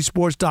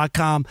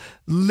NBCSports.com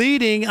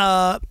leading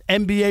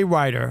NBA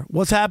writer.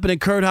 What's happening,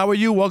 Kurt? How are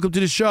you? Welcome to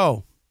the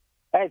show.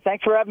 Hey,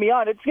 thanks for having me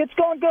on. It's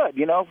going good.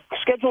 You know,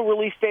 schedule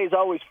release day is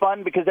always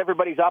fun because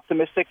everybody's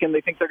optimistic and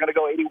they think they're going to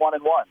go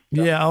 81-1.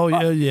 So,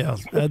 yeah.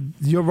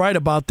 You're right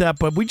about that.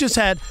 But we just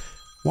had.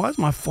 Why is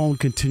my phone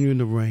continuing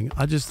to ring?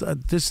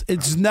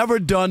 It's never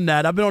done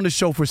that. I've been on the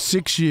show for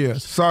 6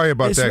 years. Sorry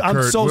about that, Kurt.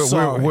 I'm so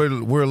sorry.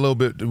 We're a little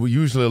bit. We're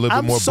usually a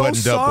little bit more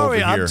buttoned up over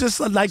here. I'm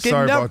just like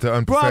sorry about the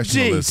unprofessionalism. Rob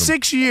G,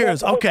 6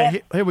 years.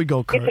 Okay, here we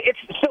go, Kurt. It's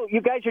still,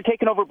 you guys are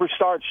taking over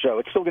Broussard's show.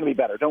 It's still going to be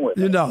better. Don't worry.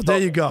 There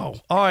you go.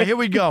 All right, here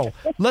we go.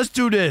 Let's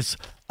do this.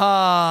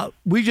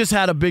 We just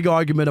had a big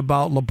argument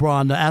about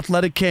LeBron. The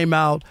Athletic came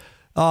out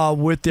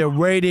with their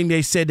rating.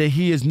 They said that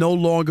he is no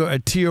longer a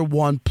tier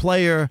 1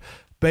 player,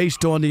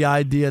 based on the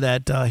idea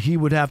that he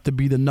would have to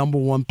be the number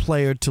 1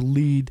 player to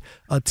lead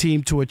a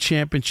team to a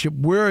championship.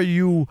 Where are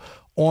you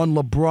on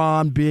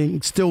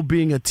LeBron still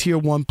being a tier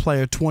 1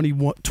 player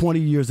 20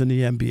 years in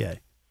the NBA?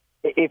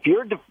 If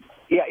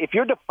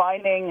you're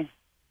defining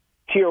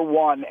tier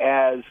 1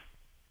 as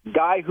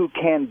guy who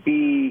can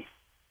be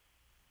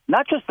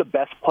not just the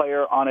best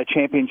player on a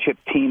championship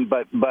team,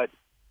 but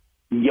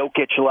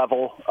Jokic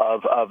level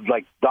of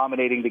like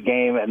dominating the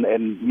game, and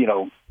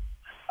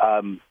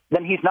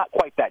then he's not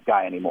quite that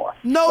guy anymore.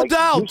 No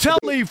doubt. Tell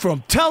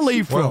Ephraim.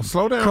 Well,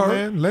 slow down, Kurt.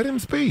 Man. Let him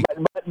speak.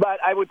 But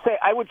I would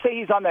say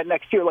he's on that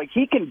next tier. Like,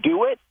 he can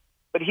do it,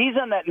 but he's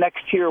on that next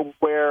tier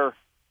where,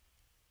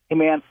 hey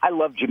man, I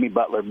love Jimmy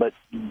Butler, but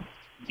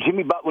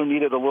Jimmy Butler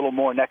needed a little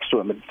more next to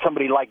him, and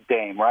somebody like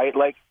Dame, right?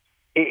 Like,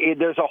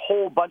 there's a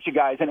whole bunch of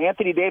guys, and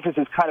Anthony Davis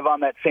is kind of on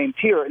that same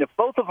tier. And if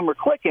both of them are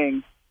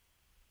clicking,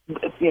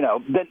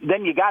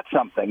 then you got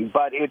something.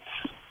 But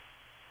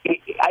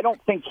I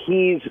don't think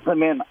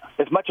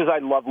as much as I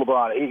love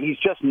LeBron, he's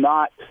just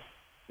not.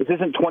 This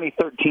isn't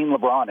 2013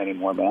 LeBron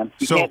anymore, man.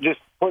 He can't just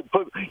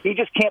he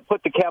just can't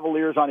put the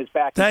Cavaliers on his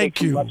back and take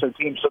some lesser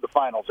teams to the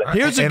finals.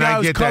 Here's a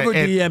guy who's covered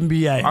the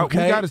NBA.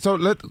 Okay? We got it. So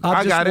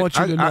I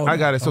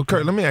got it. So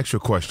Kurt, let me ask you a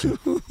question.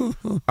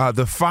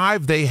 The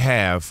 5 they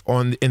have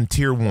in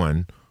tier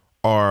 1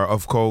 are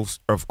of course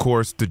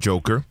the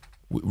Joker,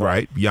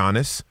 right?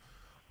 Giannis,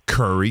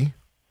 Curry,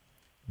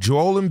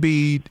 Joel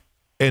Embiid,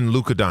 and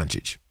Luka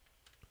Doncic.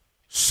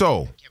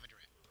 So,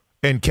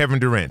 and Kevin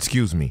Durant,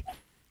 excuse me.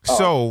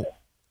 So,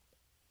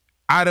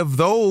 out of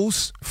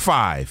those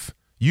 5,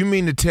 you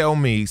mean to tell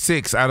me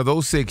 6 out of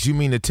those 6, you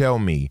mean to tell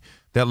me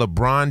that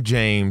LeBron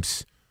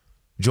James,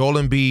 Joel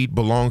Embiid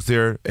belongs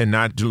there and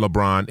not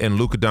LeBron, and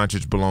Luka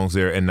Doncic belongs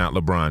there and not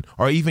LeBron,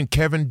 or even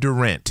Kevin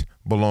Durant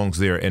belongs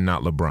there and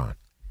not LeBron?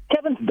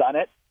 Kevin's done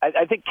it.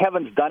 I think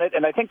Kevin's done it,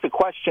 and I think the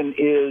question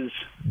is,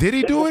 did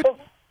he do it?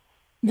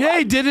 Yeah,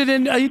 he did it,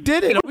 and he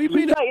did it. He's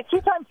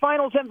two-time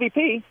Finals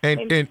MVP. And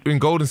in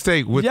Golden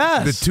State with the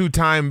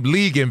 2-time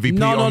league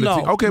MVP on the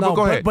team. Okay, but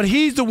go ahead. But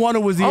he's the one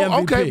who was the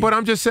MVP. Okay, but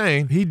I'm just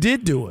saying. He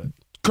did do it.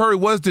 Curry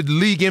was the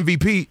league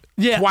MVP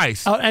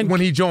twice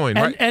when he joined,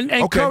 right?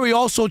 And Curry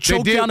also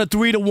choked down a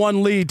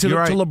 3-1 lead to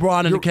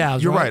LeBron and the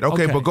Cavs. You're right.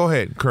 Okay, but go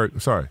ahead,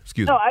 Kurt. Sorry,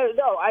 excuse me.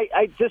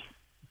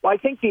 I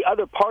think the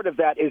other part of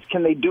that is,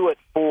 can they do it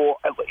for?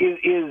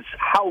 Is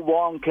how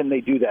long can they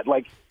do that?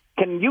 Like,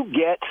 can you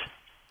get?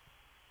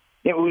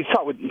 We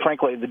saw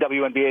frankly, the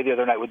WNBA the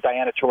other night with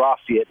Diana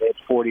Taurasi at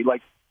 40.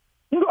 Like,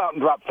 you go out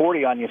and drop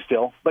 40 on you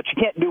still, but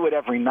you can't do it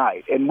every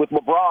night. And with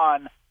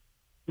LeBron,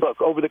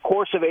 look, over the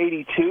course of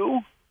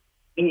 82,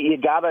 you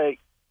gotta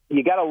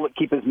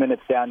keep his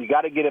minutes down. You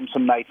got to get him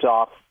some nights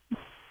off.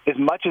 As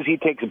much as he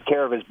takes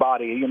care of his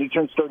body, he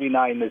turns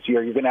 39 this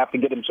year. You're going to have to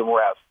get him some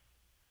rest.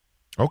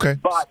 Okay.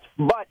 But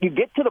you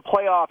get to the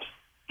playoffs,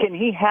 can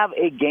he have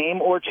a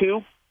game or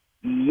two?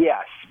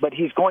 Yes, but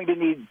he's going to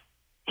need.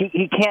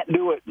 He can't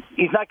do it.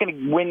 He's not going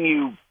to win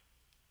you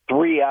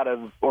 4 out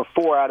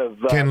of.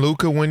 Can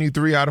Luka win you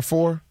 3 out of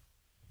 4?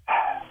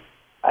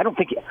 I don't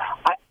think.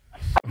 I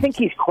think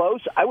he's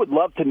close. I would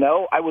love to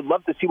know. I would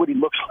love to see what he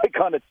looks like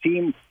on a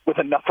team with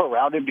enough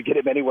around him to get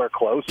him anywhere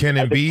close. Can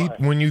Embiid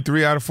win you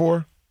 3 out of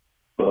 4?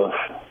 Can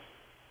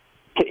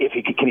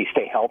he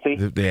stay healthy?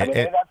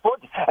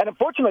 And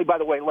unfortunately, by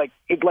the way,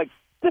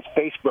 this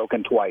face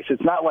broken twice.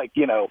 It's not like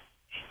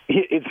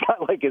it's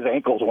not like his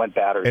ankles went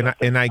bad or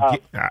something.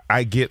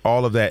 I get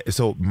all of that.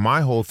 So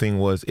my whole thing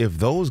was, if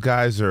those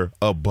guys are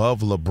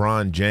above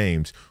LeBron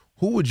James,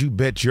 who would you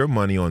bet your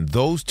money on?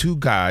 Those 2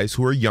 guys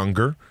who are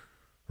younger,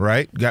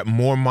 right, got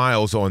more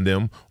miles on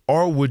them,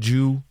 or would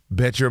you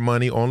bet your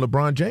money on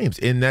LeBron James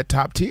in that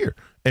top tier?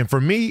 And for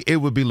me, it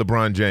would be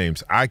LeBron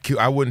James. I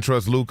wouldn't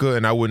trust Luka,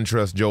 and I wouldn't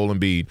trust Joel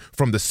Embiid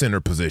from the center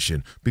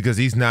position because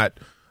he's not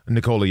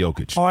Nikola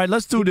Jokic. All right,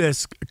 let's do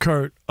this,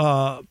 Kurt,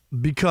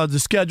 because the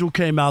schedule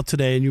came out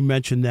today, and you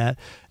mentioned that.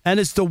 And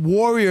it's the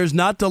Warriors,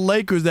 not the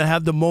Lakers, that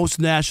have the most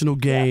national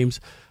games.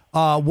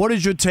 What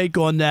is your take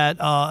on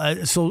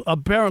that? So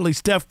apparently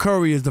Steph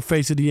Curry is the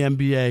face of the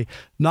NBA,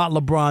 not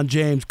LeBron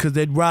James, because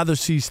they'd rather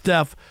see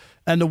Steph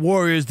and the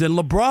Warriors than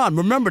LeBron.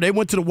 Remember, they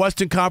went to the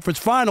Western Conference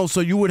Finals,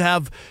 so you would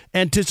have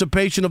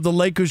anticipation of the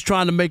Lakers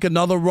trying to make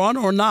another run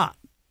or not?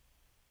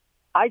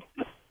 I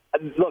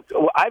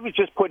was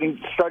just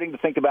starting to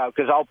think about,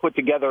 because I'll put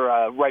together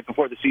right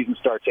before the season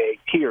starts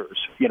tiers,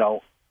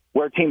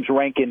 where teams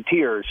rank in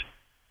tiers.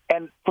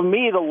 And for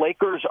me, the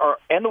Lakers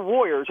and the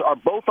Warriors are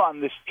both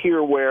on this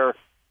tier where,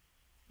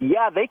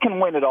 they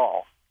can win it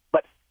all,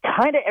 but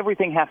kind of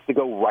everything has to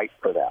go right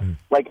for them.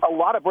 Like, a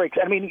lot of breaks.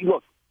 I mean,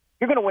 look,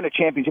 you're going to win a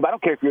championship. I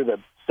don't care if you're the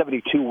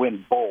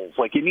 72-win Bulls.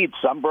 Like, you need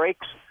some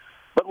breaks.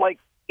 But,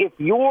 if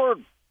you're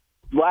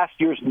last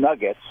year's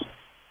Nuggets,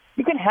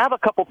 you can have a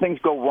couple things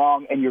go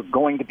wrong and you're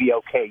going to be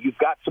okay. You've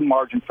got some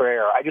margin for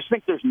error. I just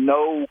think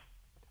the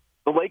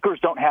Lakers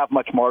don't have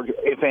much margin,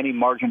 if any,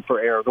 margin for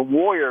error. The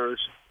Warriors,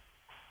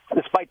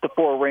 despite the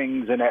 4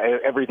 rings and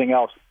everything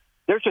else,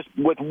 there's just,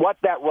 with what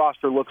that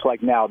roster looks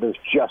like now, there's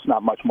just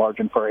not much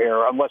margin for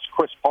error unless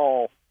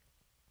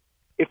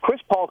if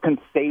Chris Paul can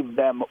save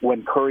them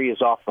when Curry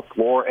is off the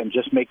floor and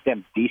just make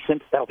them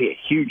decent, that'll be a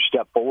huge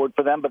step forward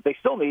for them. But they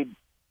still need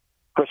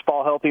Chris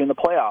Paul healthy in the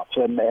playoffs,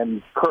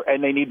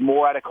 and they need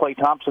more out of Klay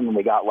Thompson than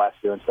they got last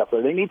year and stuff.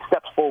 So they need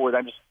steps forward.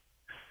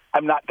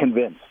 I'm not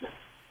convinced.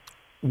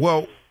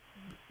 Well,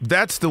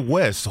 that's the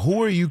West.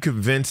 Who are you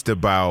convinced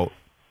about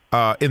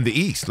in the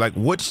East? Like,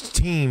 which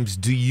teams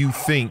do you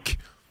think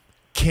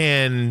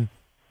can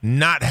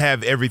not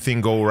have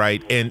everything go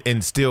right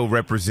and still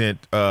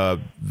represent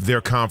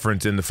their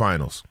conference in the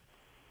finals?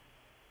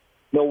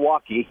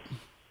 Milwaukee.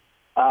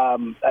 They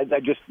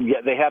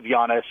have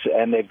Giannis,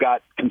 and they've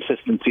got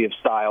consistency of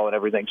style and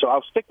everything. So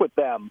I'll stick with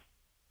them.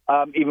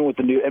 Even with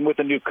the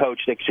new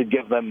coach, they should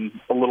give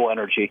them a little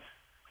energy.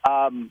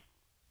 I'm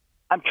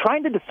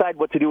trying to decide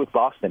what to do with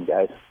Boston,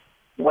 guys.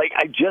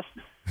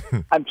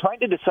 I'm trying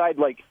to decide.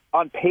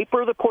 On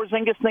paper, the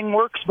Porzingis thing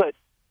works, but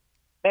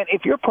man,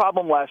 if your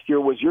problem last year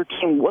was your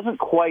team wasn't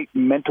quite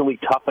mentally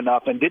tough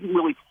enough and didn't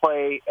really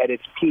play at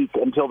its peak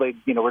until they,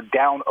 were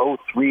down 0-3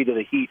 to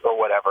the Heat or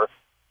whatever.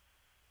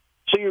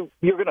 So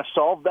you're going to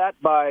solve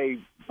that by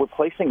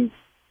replacing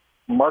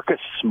Marcus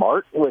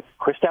Smart with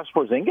Kristaps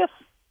Porzingis?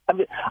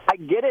 I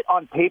get it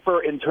on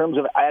paper in terms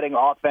of adding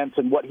offense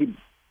and what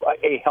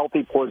a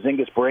healthy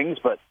Porzingis brings,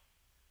 but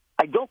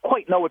I don't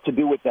quite know what to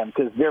do with them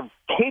because they're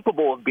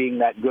capable of being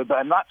that good, but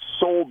I'm not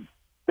sold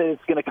that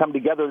it's going to come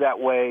together that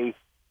way,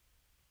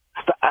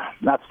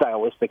 not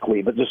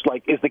stylistically, but just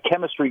is the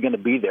chemistry going to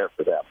be there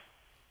for them?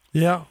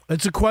 Yeah,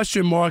 it's a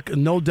question mark,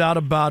 no doubt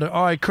about it.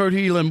 All right, Kurt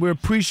Helin, we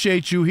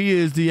appreciate you. He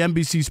is the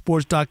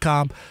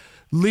NBCSports.com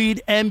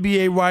lead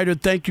NBA writer.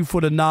 Thank you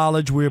for the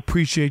knowledge. We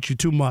appreciate you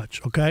too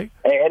much, okay?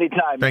 Hey,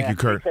 anytime, Thank you,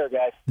 Kurt. Take care,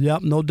 guys.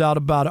 Yep, no doubt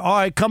about it. All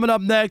right, coming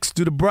up next,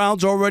 do the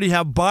Browns already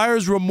have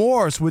buyer's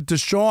remorse with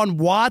Deshaun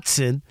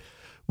Watson?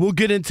 We'll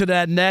get into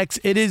that next.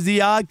 It is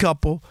the Odd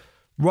Couple.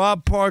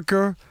 Rob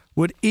Parker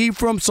with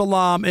Ephraim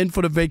Salam in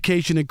for the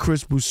vacation and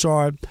Chris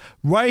Broussard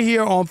right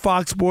here on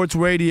Fox Sports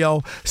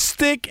Radio.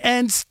 Stick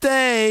and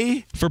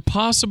stay. For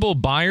possible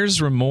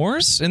buyer's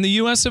remorse in the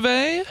US of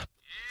A?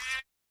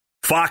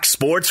 Fox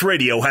Sports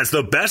Radio has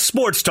the best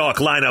sports talk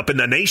lineup in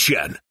the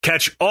nation.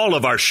 Catch all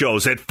of our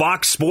shows at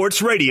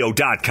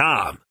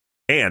foxsportsradio.com.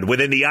 And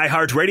within the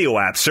iHeartRadio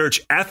app,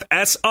 search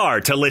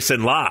FSR to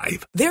listen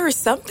live. There are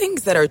some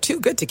things that are too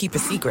good to keep a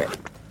secret.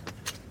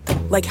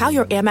 Like how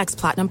your Amex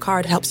Platinum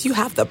card helps you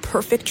have the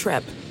perfect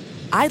trip.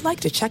 I'd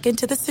like to check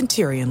into the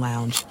Centurion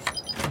Lounge.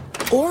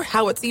 Or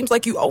how it seems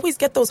like you always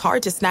get those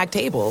hard-to-snag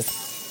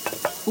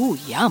tables. Ooh,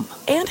 yum.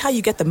 And how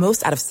you get the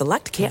most out of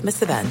select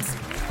can't-miss events.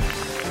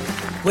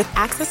 With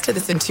access to the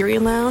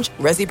Centurion Lounge,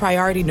 Resi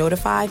Priority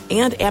Notified,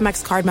 and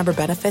Amex card member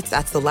benefits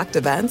at select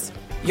events,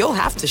 you'll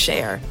have to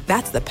share.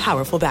 That's the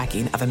powerful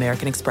backing of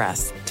American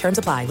Express. Terms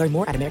apply. Learn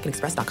more at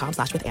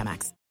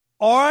americanexpress.com/withAmex.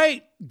 All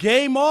right,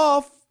 game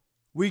off.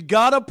 We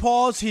got to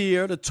pause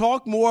here to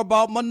talk more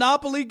about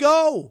Monopoly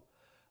Go.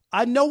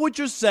 I know what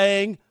you're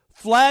saying.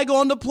 Flag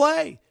on the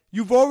play.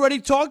 You've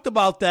already talked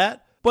about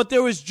that, but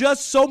there is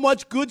just so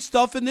much good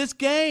stuff in this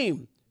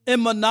game.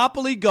 In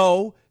Monopoly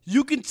Go,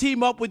 you can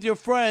team up with your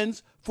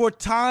friends for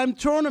timed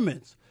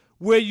tournaments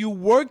where you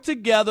work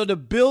together to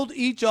build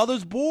each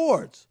other's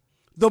boards.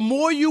 The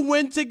more you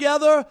win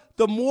together,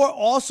 the more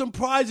awesome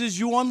prizes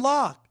you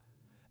unlock.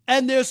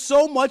 And there's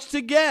so much to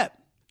get.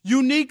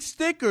 Unique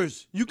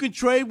stickers you can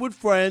trade with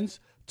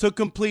friends to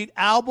complete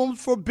albums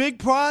for big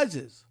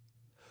prizes.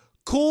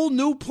 Cool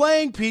new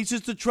playing pieces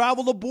to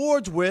travel the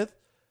boards with.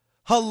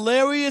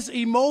 Hilarious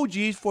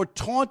emojis for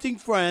taunting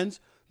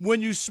friends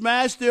when you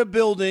smash their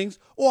buildings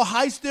or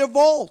heist their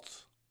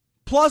vaults.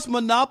 Plus,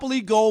 Monopoly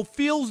Go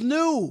feels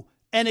new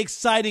and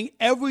exciting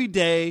every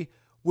day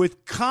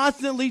with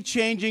constantly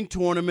changing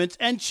tournaments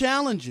and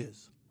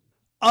challenges.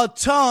 A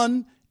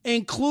ton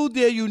include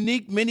their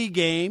unique mini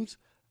games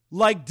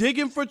like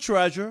digging for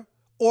treasure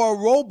or a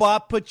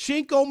robot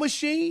pachinko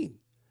machine.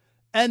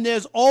 And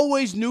there's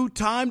always new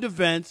timed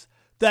events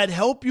that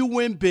help you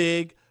win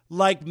big,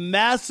 like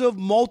massive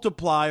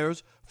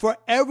multipliers for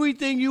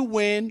everything you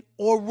win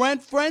or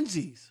rent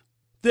frenzies.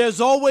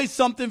 There's always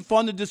something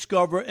fun to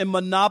discover in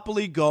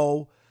Monopoly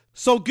Go,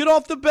 so get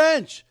off the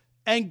bench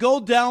and go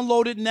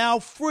download it now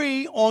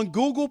free on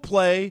Google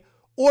Play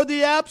or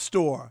the App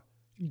Store.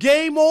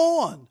 Game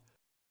on!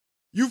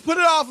 You've put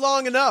it off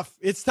long enough.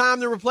 It's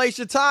time to replace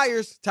your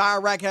tires. Tire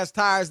Rack has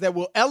tires that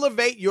will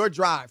elevate your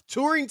drive.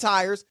 Touring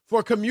tires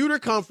for commuter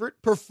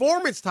comfort,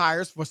 performance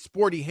tires for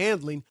sporty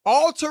handling,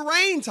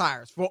 all-terrain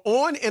tires for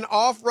on- and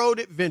off-road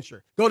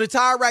adventure. Go to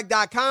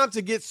TireRack.com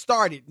to get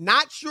started.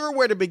 Not sure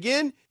where to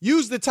begin?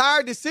 Use the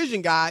Tire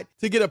Decision Guide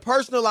to get a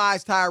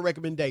personalized tire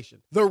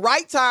recommendation. The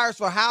right tires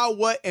for how,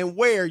 what, and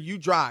where you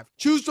drive.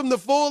 Choose from the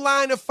full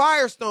line of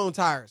Firestone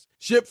tires.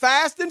 Ship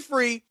fast and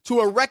free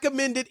to a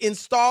recommended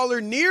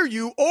installer near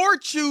you, or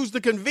choose the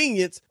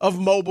convenience of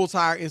mobile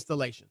tire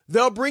installation.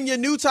 They'll bring your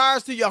new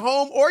tires to your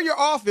home or your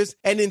office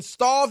and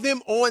install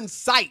them on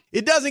site.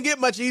 It doesn't get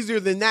much easier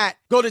than that.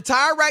 Go to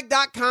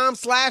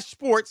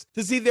TireRack.com/sports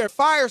to see their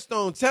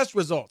Firestone test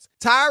results,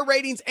 tire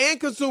ratings, and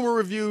consumer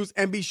reviews,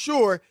 and be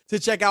sure to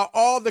check out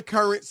all the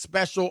current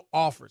special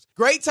offers.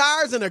 Great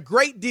tires and a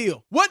great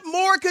deal. What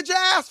more could you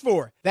ask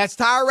for? That's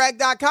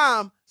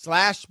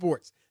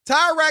TireRack.com/sports.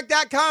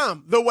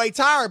 TireRack.com, the way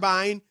tire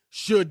buying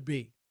should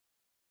be.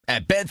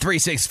 At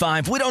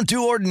Bet365, we don't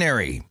do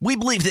ordinary. We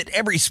believe that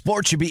every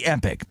sport should be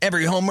epic.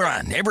 Every home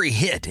run, every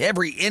hit,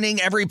 every inning,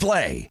 every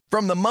play.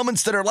 From the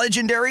moments that are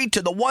legendary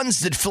to the ones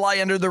that fly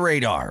under the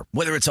radar.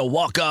 Whether it's a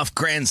walk-off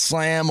grand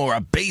slam or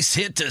a base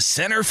hit to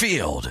center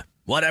field.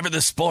 Whatever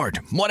the sport,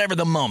 whatever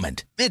the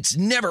moment. It's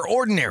never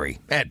ordinary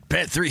at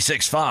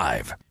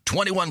Bet365.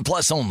 21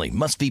 plus only.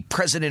 Must be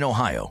present in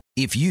Ohio.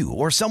 If you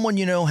or someone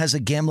you know has a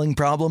gambling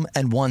problem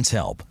and wants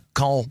help,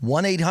 call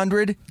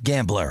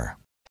 1-800-GAMBLER.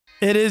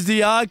 It is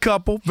the Odd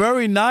Couple.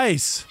 Very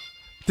nice.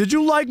 Did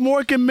you like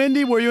Mork and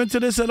Mindy? Were you into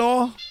this at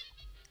all?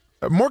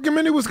 Mork and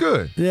Mindy was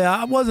good. Yeah,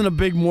 I wasn't a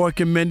big Mork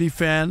and Mindy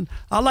fan.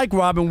 I like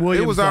Robin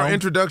Williams. It was our though.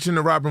 introduction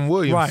to Robin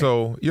Williams, right.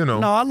 So, you know.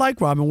 No, I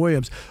like Robin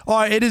Williams. All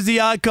right, it is the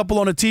Odd Couple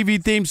on a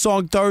TV theme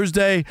song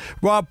Thursday.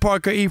 Rob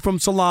Parker, Ephraim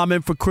Salam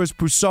in for Chris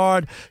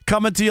Broussard.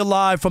 Coming to you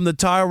live from the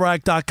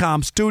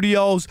TireRack.com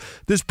studios.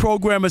 This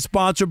program is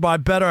sponsored by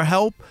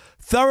BetterHelp.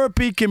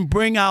 Therapy can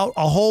bring out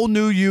a whole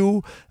new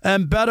you,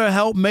 and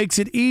BetterHelp makes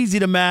it easy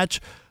to match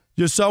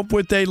yourself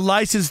with a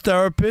licensed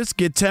therapist.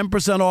 Get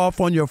 10% off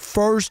on your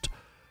first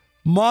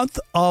month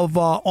of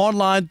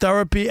online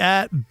therapy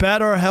at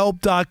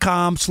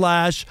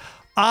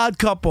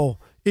BetterHelp.com/oddcouple.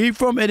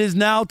 Ephraim, it is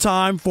now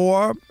time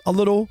for a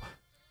little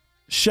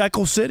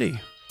Shekel City.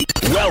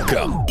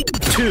 Welcome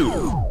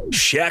to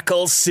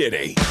Shekel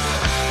City,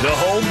 the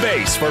home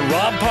base for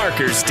Rob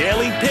Parker's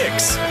daily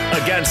picks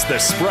against the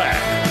spread.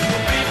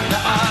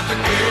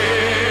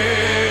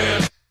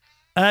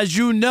 As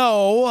you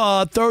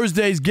know,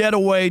 Thursday's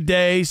getaway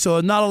day, so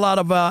not a lot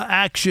of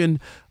action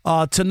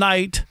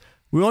tonight.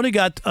 We only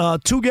got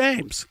 2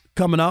 games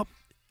coming up.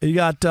 You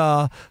got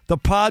the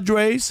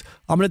Padres.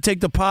 I'm going to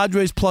take the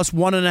Padres plus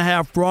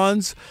 1.5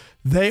 runs.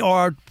 They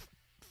are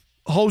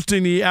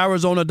hosting the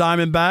Arizona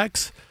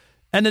Diamondbacks.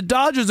 And the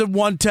Dodgers have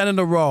won 10 in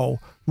a row.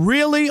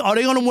 Really? Are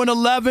they going to win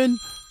 11?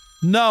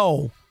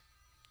 No.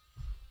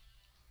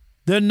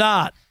 They're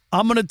not.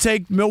 I'm going to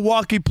take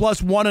Milwaukee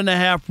plus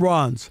 1.5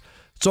 runs.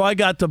 So I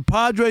got the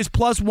Padres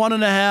plus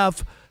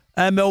 1.5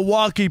 and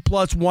Milwaukee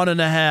plus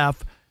 1.5.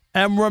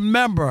 And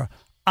remember,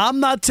 I'm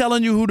not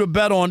telling you who to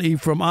bet on,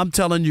 Ephraim. I'm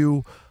telling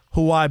you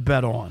who I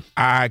bet on.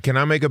 Can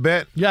I make a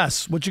bet?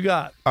 Yes. What you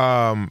got?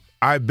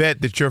 I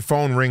bet that your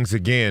phone rings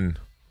again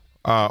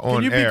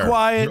on air. Can you be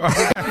quiet?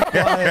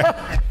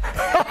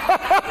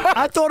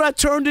 I thought I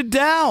turned it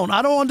down.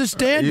 I don't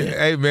understand it.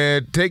 Hey,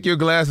 man, take your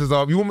glasses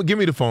off. Give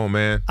me the phone,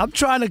 man. I'm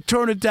trying to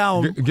turn it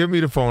down. Give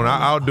me the phone.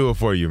 I'll do it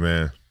for you,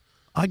 man.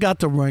 I got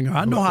the ringer.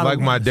 I know how like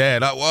to my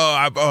dad. How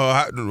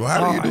do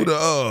you do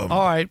the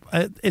All right.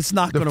 It's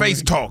not going to the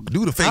face talk.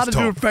 Do the face talk. How to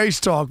do the face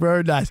talk.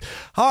 Very nice.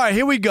 All right,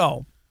 here we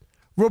go.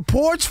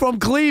 Reports from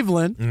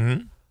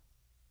Cleveland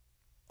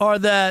are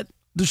that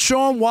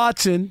Deshaun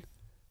Watson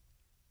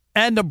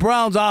and the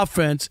Browns'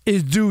 offense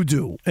is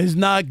doo-doo, is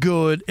not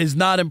good, is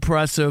not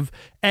impressive,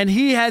 and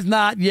he has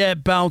not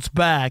yet bounced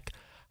back.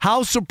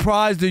 How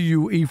surprised are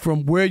you,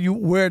 Ephraim, where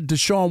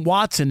Deshaun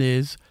Watson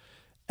is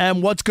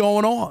and what's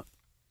going on?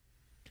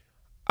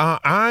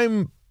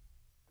 I'm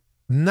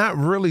not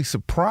really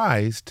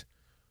surprised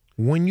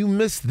when you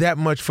miss that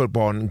much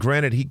football. And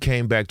granted, he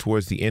came back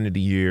towards the end of the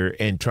year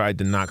and tried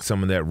to knock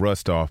some of that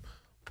rust off.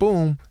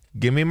 Boom.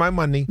 Give me my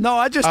money. No,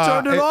 I just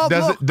turned it off.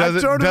 Doesn't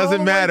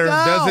matter.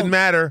 Doesn't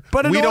matter.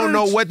 But we don't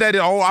know what that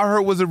is. All I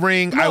heard was a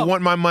ring. I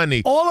want my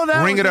money. All of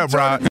that. Ring it up,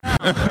 Rob.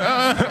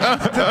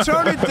 To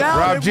turn it down.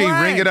 Rob G,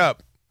 ring it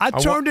up. I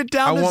turned it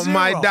down. I want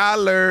my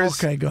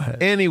dollars. Okay, go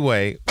ahead.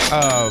 Anyway,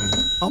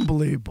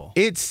 unbelievable.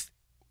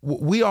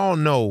 We all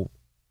know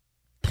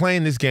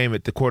playing this game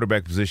at the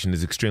quarterback position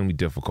is extremely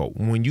difficult.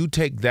 When you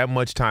take that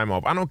much time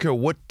off, I don't care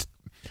what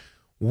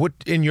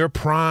in your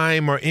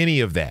prime or any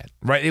of that,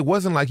 right? It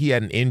wasn't like he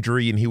had an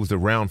injury and he was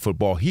around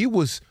football. He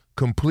was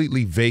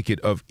completely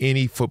vacant of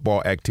any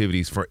football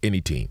activities for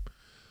any team.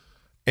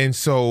 And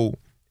so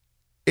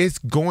it's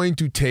going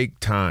to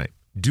take time.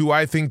 Do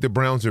I think the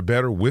Browns are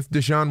better with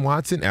Deshaun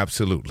Watson?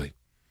 Absolutely.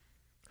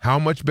 How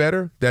much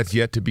better? That's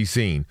yet to be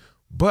seen.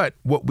 But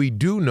what we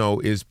do know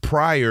is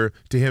prior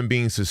to him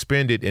being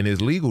suspended and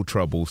his legal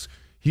troubles,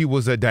 he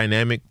was a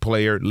dynamic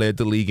player, led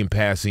the league in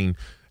passing,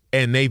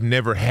 and they've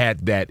never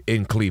had that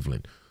in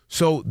Cleveland.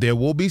 So there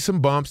will be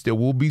some bumps, there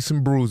will be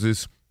some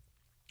bruises,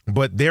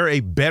 but they're a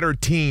better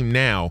team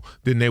now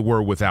than they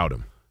were without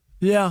him.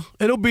 Yeah,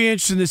 it'll be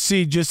interesting to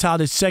see just how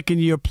the second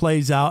year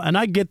plays out. And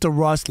I get the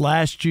rust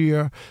last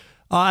year.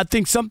 I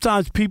think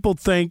sometimes people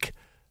think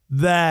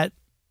that,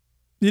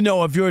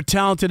 if you're a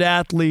talented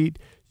athlete,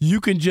 you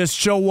can just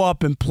show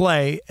up and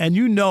play. And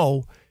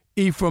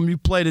Ephraim, you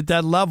played at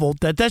that level,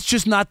 that's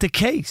just not the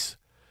case.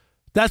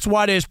 That's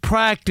why there's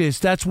practice.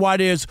 That's why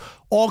there's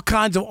all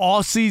kinds of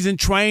all-season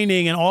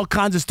training and all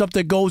kinds of stuff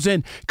that goes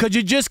in, because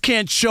you just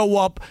can't show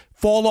up,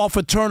 fall off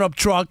a turnip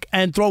truck,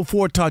 and throw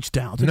 4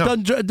 touchdowns. It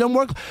doesn't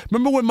work.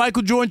 Remember when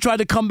Michael Jordan tried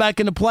to come back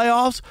in the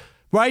playoffs?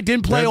 Right?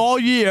 Didn't play all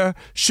year,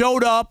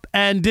 showed up,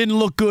 and didn't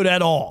look good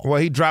at all.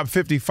 Well, he dropped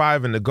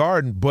 55 in the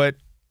Garden, but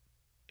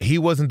he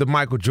wasn't the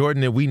Michael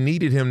Jordan that we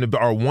needed him to be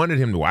or wanted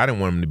him to. I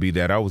didn't want him to be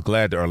that. I was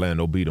glad that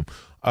Orlando beat him.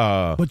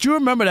 But you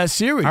remember that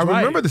series, I right?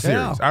 remember the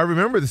series. Yeah. I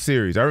remember the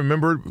series. I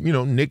remember,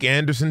 Nick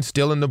Anderson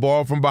stealing the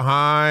ball from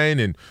behind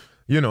and,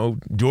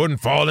 Jordan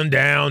falling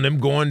down, them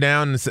going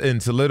down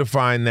and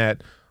solidifying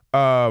that.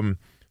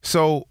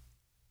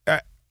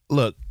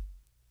 Look,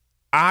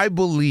 I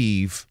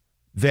believe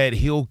that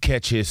he'll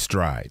catch his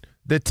stride.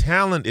 The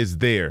talent is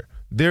there.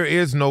 There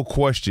is no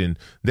question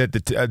that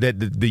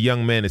the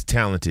young man is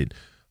talented.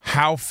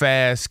 How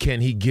fast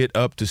can he get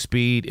up to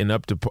speed and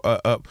up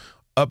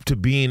to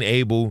being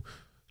able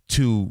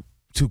to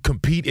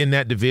compete in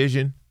that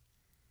division?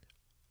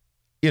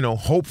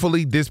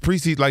 Hopefully this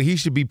preseason, he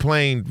should be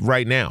playing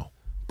right now.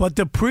 But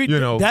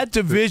that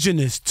division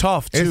is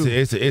tough too.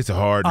 It's a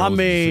hard. I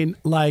mean,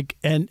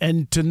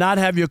 and to not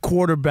have your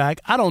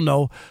quarterback, I don't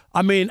know.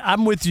 I mean,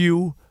 I'm with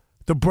you.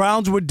 The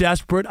Browns were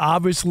desperate,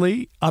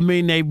 obviously. I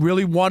mean, they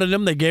really wanted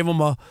him. They gave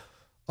him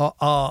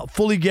a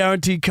fully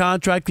guaranteed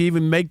contract to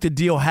even make the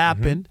deal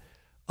happen.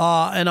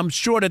 And I'm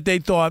sure that they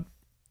thought,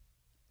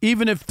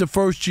 even if the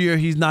first year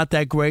he's not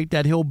that great,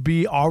 that he'll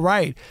be all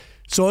right.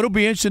 So it'll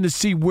be interesting to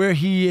see where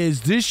he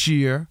is this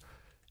year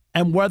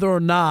and whether or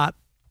not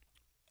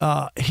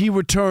he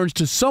returns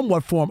to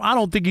somewhat form. I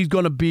don't think he's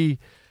going to be,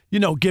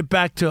 get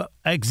back to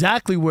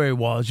exactly where he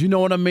was. You know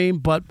what I mean?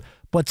 But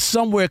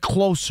somewhere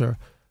closer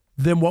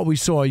than what we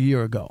saw a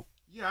year ago.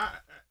 Yeah,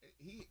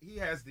 he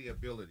has the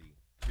ability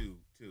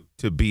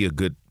to be a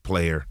good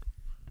player.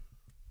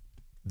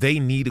 They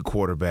need a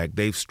quarterback.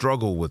 They've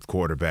struggled with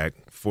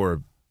quarterback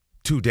for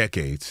 2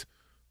 decades.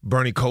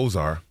 Bernie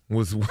Kosar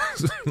was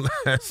the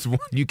last one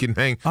you can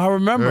hang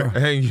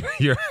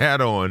your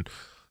hat on.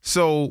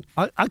 So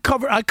I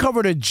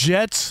covered a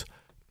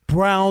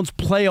Jets-Browns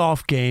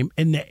playoff game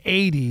in the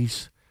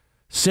 80s.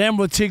 Sam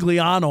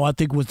Rutigliano, I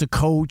think, was the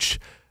coach.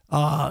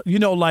 And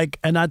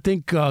I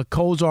think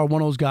Kosar,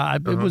 one of those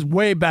guys. It was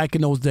way back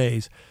in those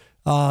days.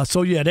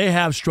 They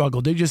have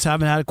struggled. They just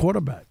haven't had a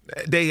quarterback.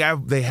 They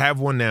have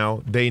one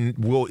now. They're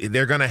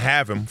going to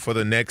have him for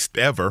the next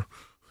ever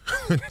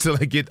until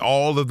they get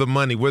all of the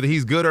money, whether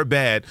he's good or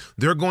bad.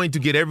 They're going to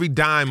get every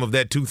dime of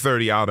that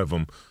 $230 out of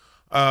him.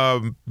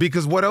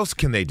 Because what else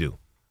can they do?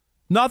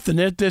 Nothing.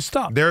 They're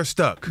stuck. They're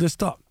stuck.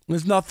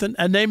 There's nothing.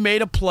 And they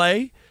made a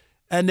play,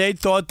 and they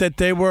thought that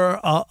they were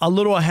a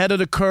little ahead of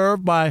the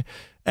curve by,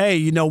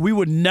 hey, we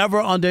would never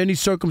under any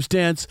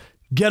circumstance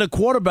get a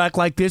quarterback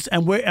like this,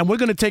 and we're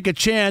going to take a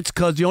chance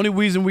because the only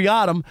reason we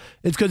got him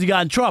is because he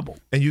got in trouble.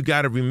 And you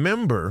got to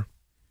remember,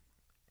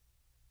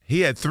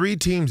 he had 3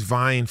 teams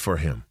vying for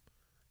him.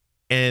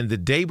 And the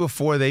day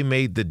before they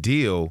made the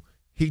deal,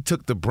 he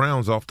took the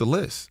Browns off the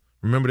list.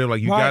 Remember, they're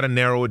like, you got to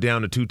narrow it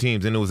down to 2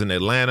 teams. And it was in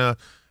Atlanta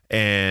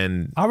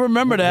and I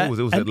remember that.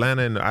 It was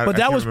Atlanta. And but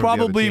that was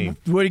probably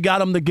where he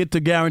got him to get the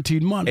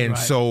guaranteed money. And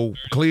so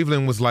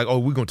Cleveland was like,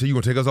 oh, you going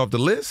to take us off the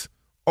list?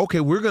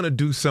 Okay, we're going to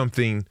do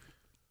something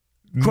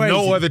crazy.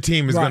 No other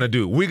team is going to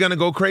do. We're going to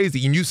go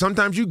crazy. And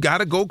sometimes you got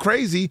to go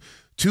crazy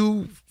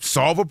to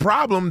solve a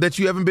problem that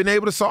you haven't been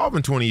able to solve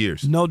in 20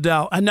 years. No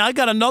doubt. And I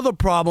got another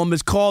problem.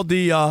 It's called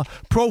the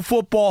Pro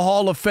Football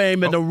Hall of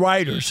Fame and the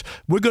writers.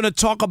 We're going to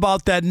talk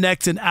about that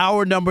next in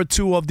hour number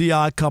 2 of The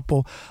Odd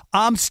Couple.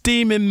 I'm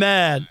steaming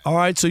mad, all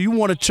right? So you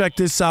want to check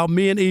this out.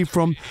 Me and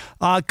Ephraim,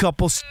 Odd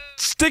Couple,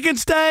 stick and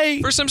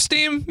stay. For some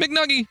steam,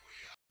 McNuggie.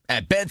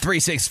 At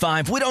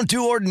Bet365, we don't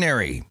do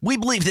ordinary. We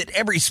believe that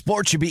every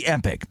sport should be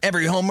epic.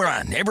 Every home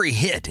run, every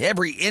hit,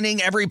 every inning,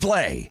 every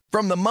play.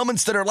 From the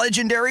moments that are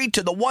legendary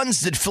to the ones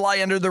that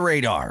fly under the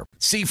radar.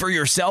 See for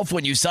yourself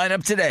when you sign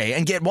up today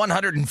and get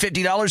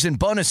 $150 in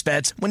bonus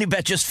bets when you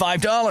bet just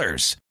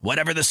 $5.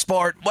 Whatever the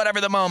sport, whatever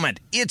the moment,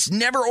 it's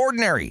never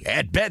ordinary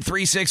at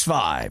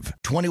Bet365.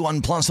 21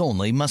 plus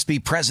only. Must be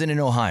present in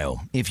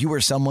Ohio. If you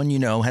or someone you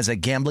know has a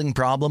gambling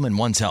problem and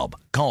wants help,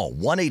 call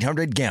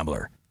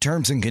 1-800-GAMBLER.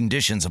 Terms and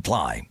conditions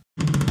apply.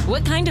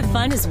 What kind of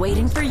fun is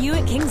waiting for you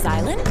at Kings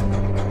Island?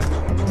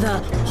 The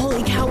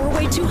holy cow, we're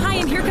way too high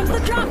and here comes the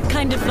drop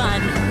kind of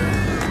fun.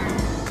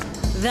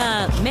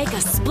 The make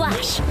a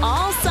splash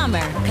all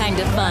summer kind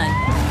of fun.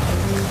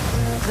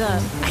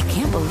 The I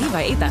can't believe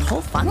I ate that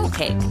whole funnel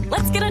cake.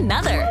 Let's get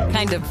another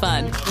kind of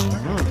fun.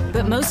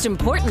 But most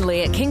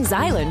importantly, at Kings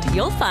Island,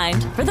 you'll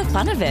find for the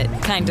fun of it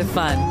kind of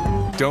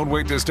fun. Don't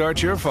wait to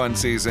start your fun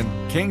season.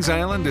 Kings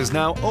Island is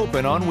now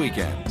open on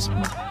weekends.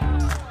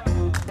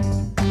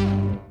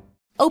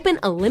 Open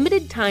a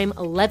limited-time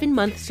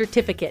 11-month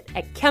certificate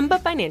at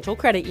Kemba Financial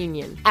Credit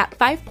Union. At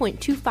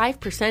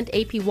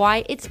 5.25%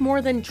 APY, it's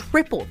more than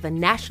triple the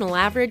national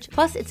average,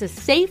 plus it's a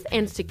safe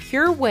and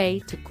secure way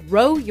to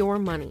grow your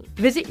money.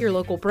 Visit your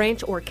local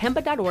branch or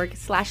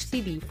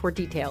kemba.org/CD for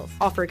details.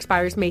 Offer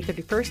expires May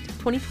 31st,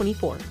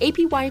 2024.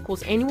 APY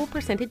equals annual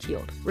percentage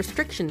yield.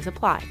 Restrictions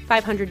apply.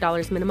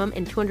 $500 minimum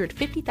and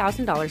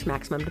 $250,000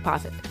 maximum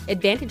deposit.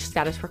 Advantage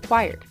status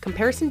required.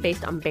 Comparison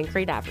based on bank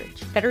rate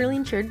average. Federally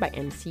insured by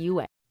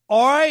NCUA.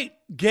 All right,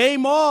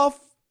 game off.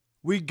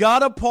 We got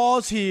to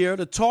pause here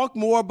to talk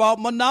more about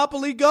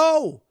Monopoly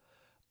Go.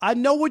 I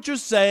know what you're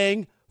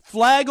saying.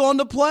 Flag on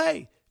the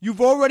play.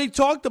 You've already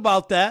talked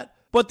about that,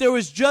 but there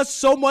is just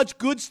so much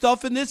good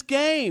stuff in this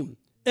game.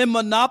 In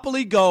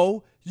Monopoly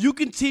Go, you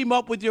can team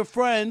up with your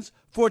friends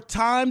for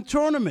timed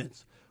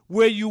tournaments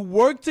where you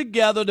work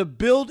together to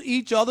build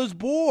each other's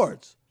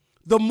boards.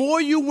 The more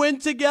you win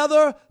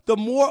together, the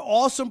more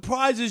awesome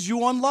prizes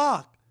you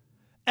unlock.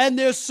 And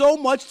there's so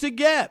much to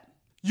get.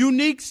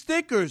 Unique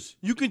stickers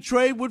you can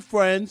trade with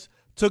friends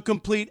to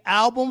complete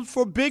albums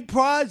for big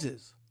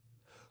prizes.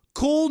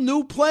 Cool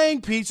new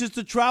playing pieces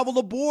to travel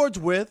the boards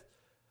with.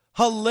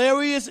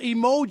 Hilarious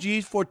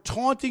emojis for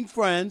taunting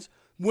friends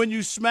when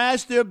you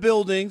smash their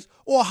buildings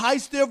or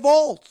heist their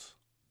vaults.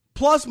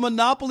 Plus,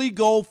 Monopoly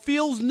Go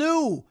feels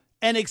new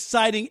and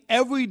exciting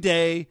every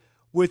day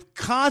with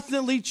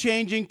constantly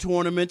changing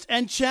tournaments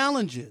and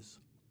challenges.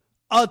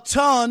 A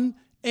ton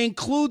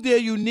include their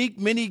unique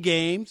mini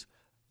games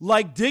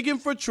like digging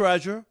for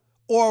treasure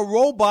or a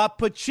robot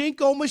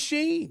pachinko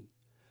machine.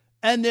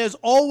 And there's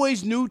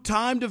always new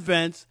timed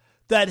events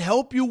that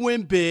help you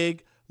win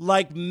big,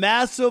 like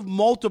massive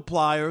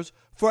multipliers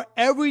for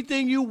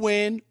everything you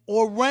win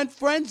or rent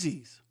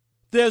frenzies.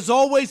 There's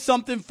always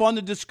something fun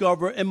to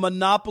discover in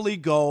Monopoly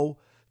Go,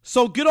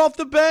 so get off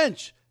the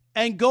bench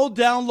and go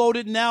download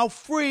it now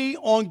free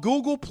on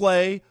Google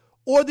Play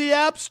or the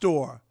App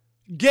Store.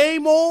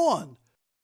 Game on!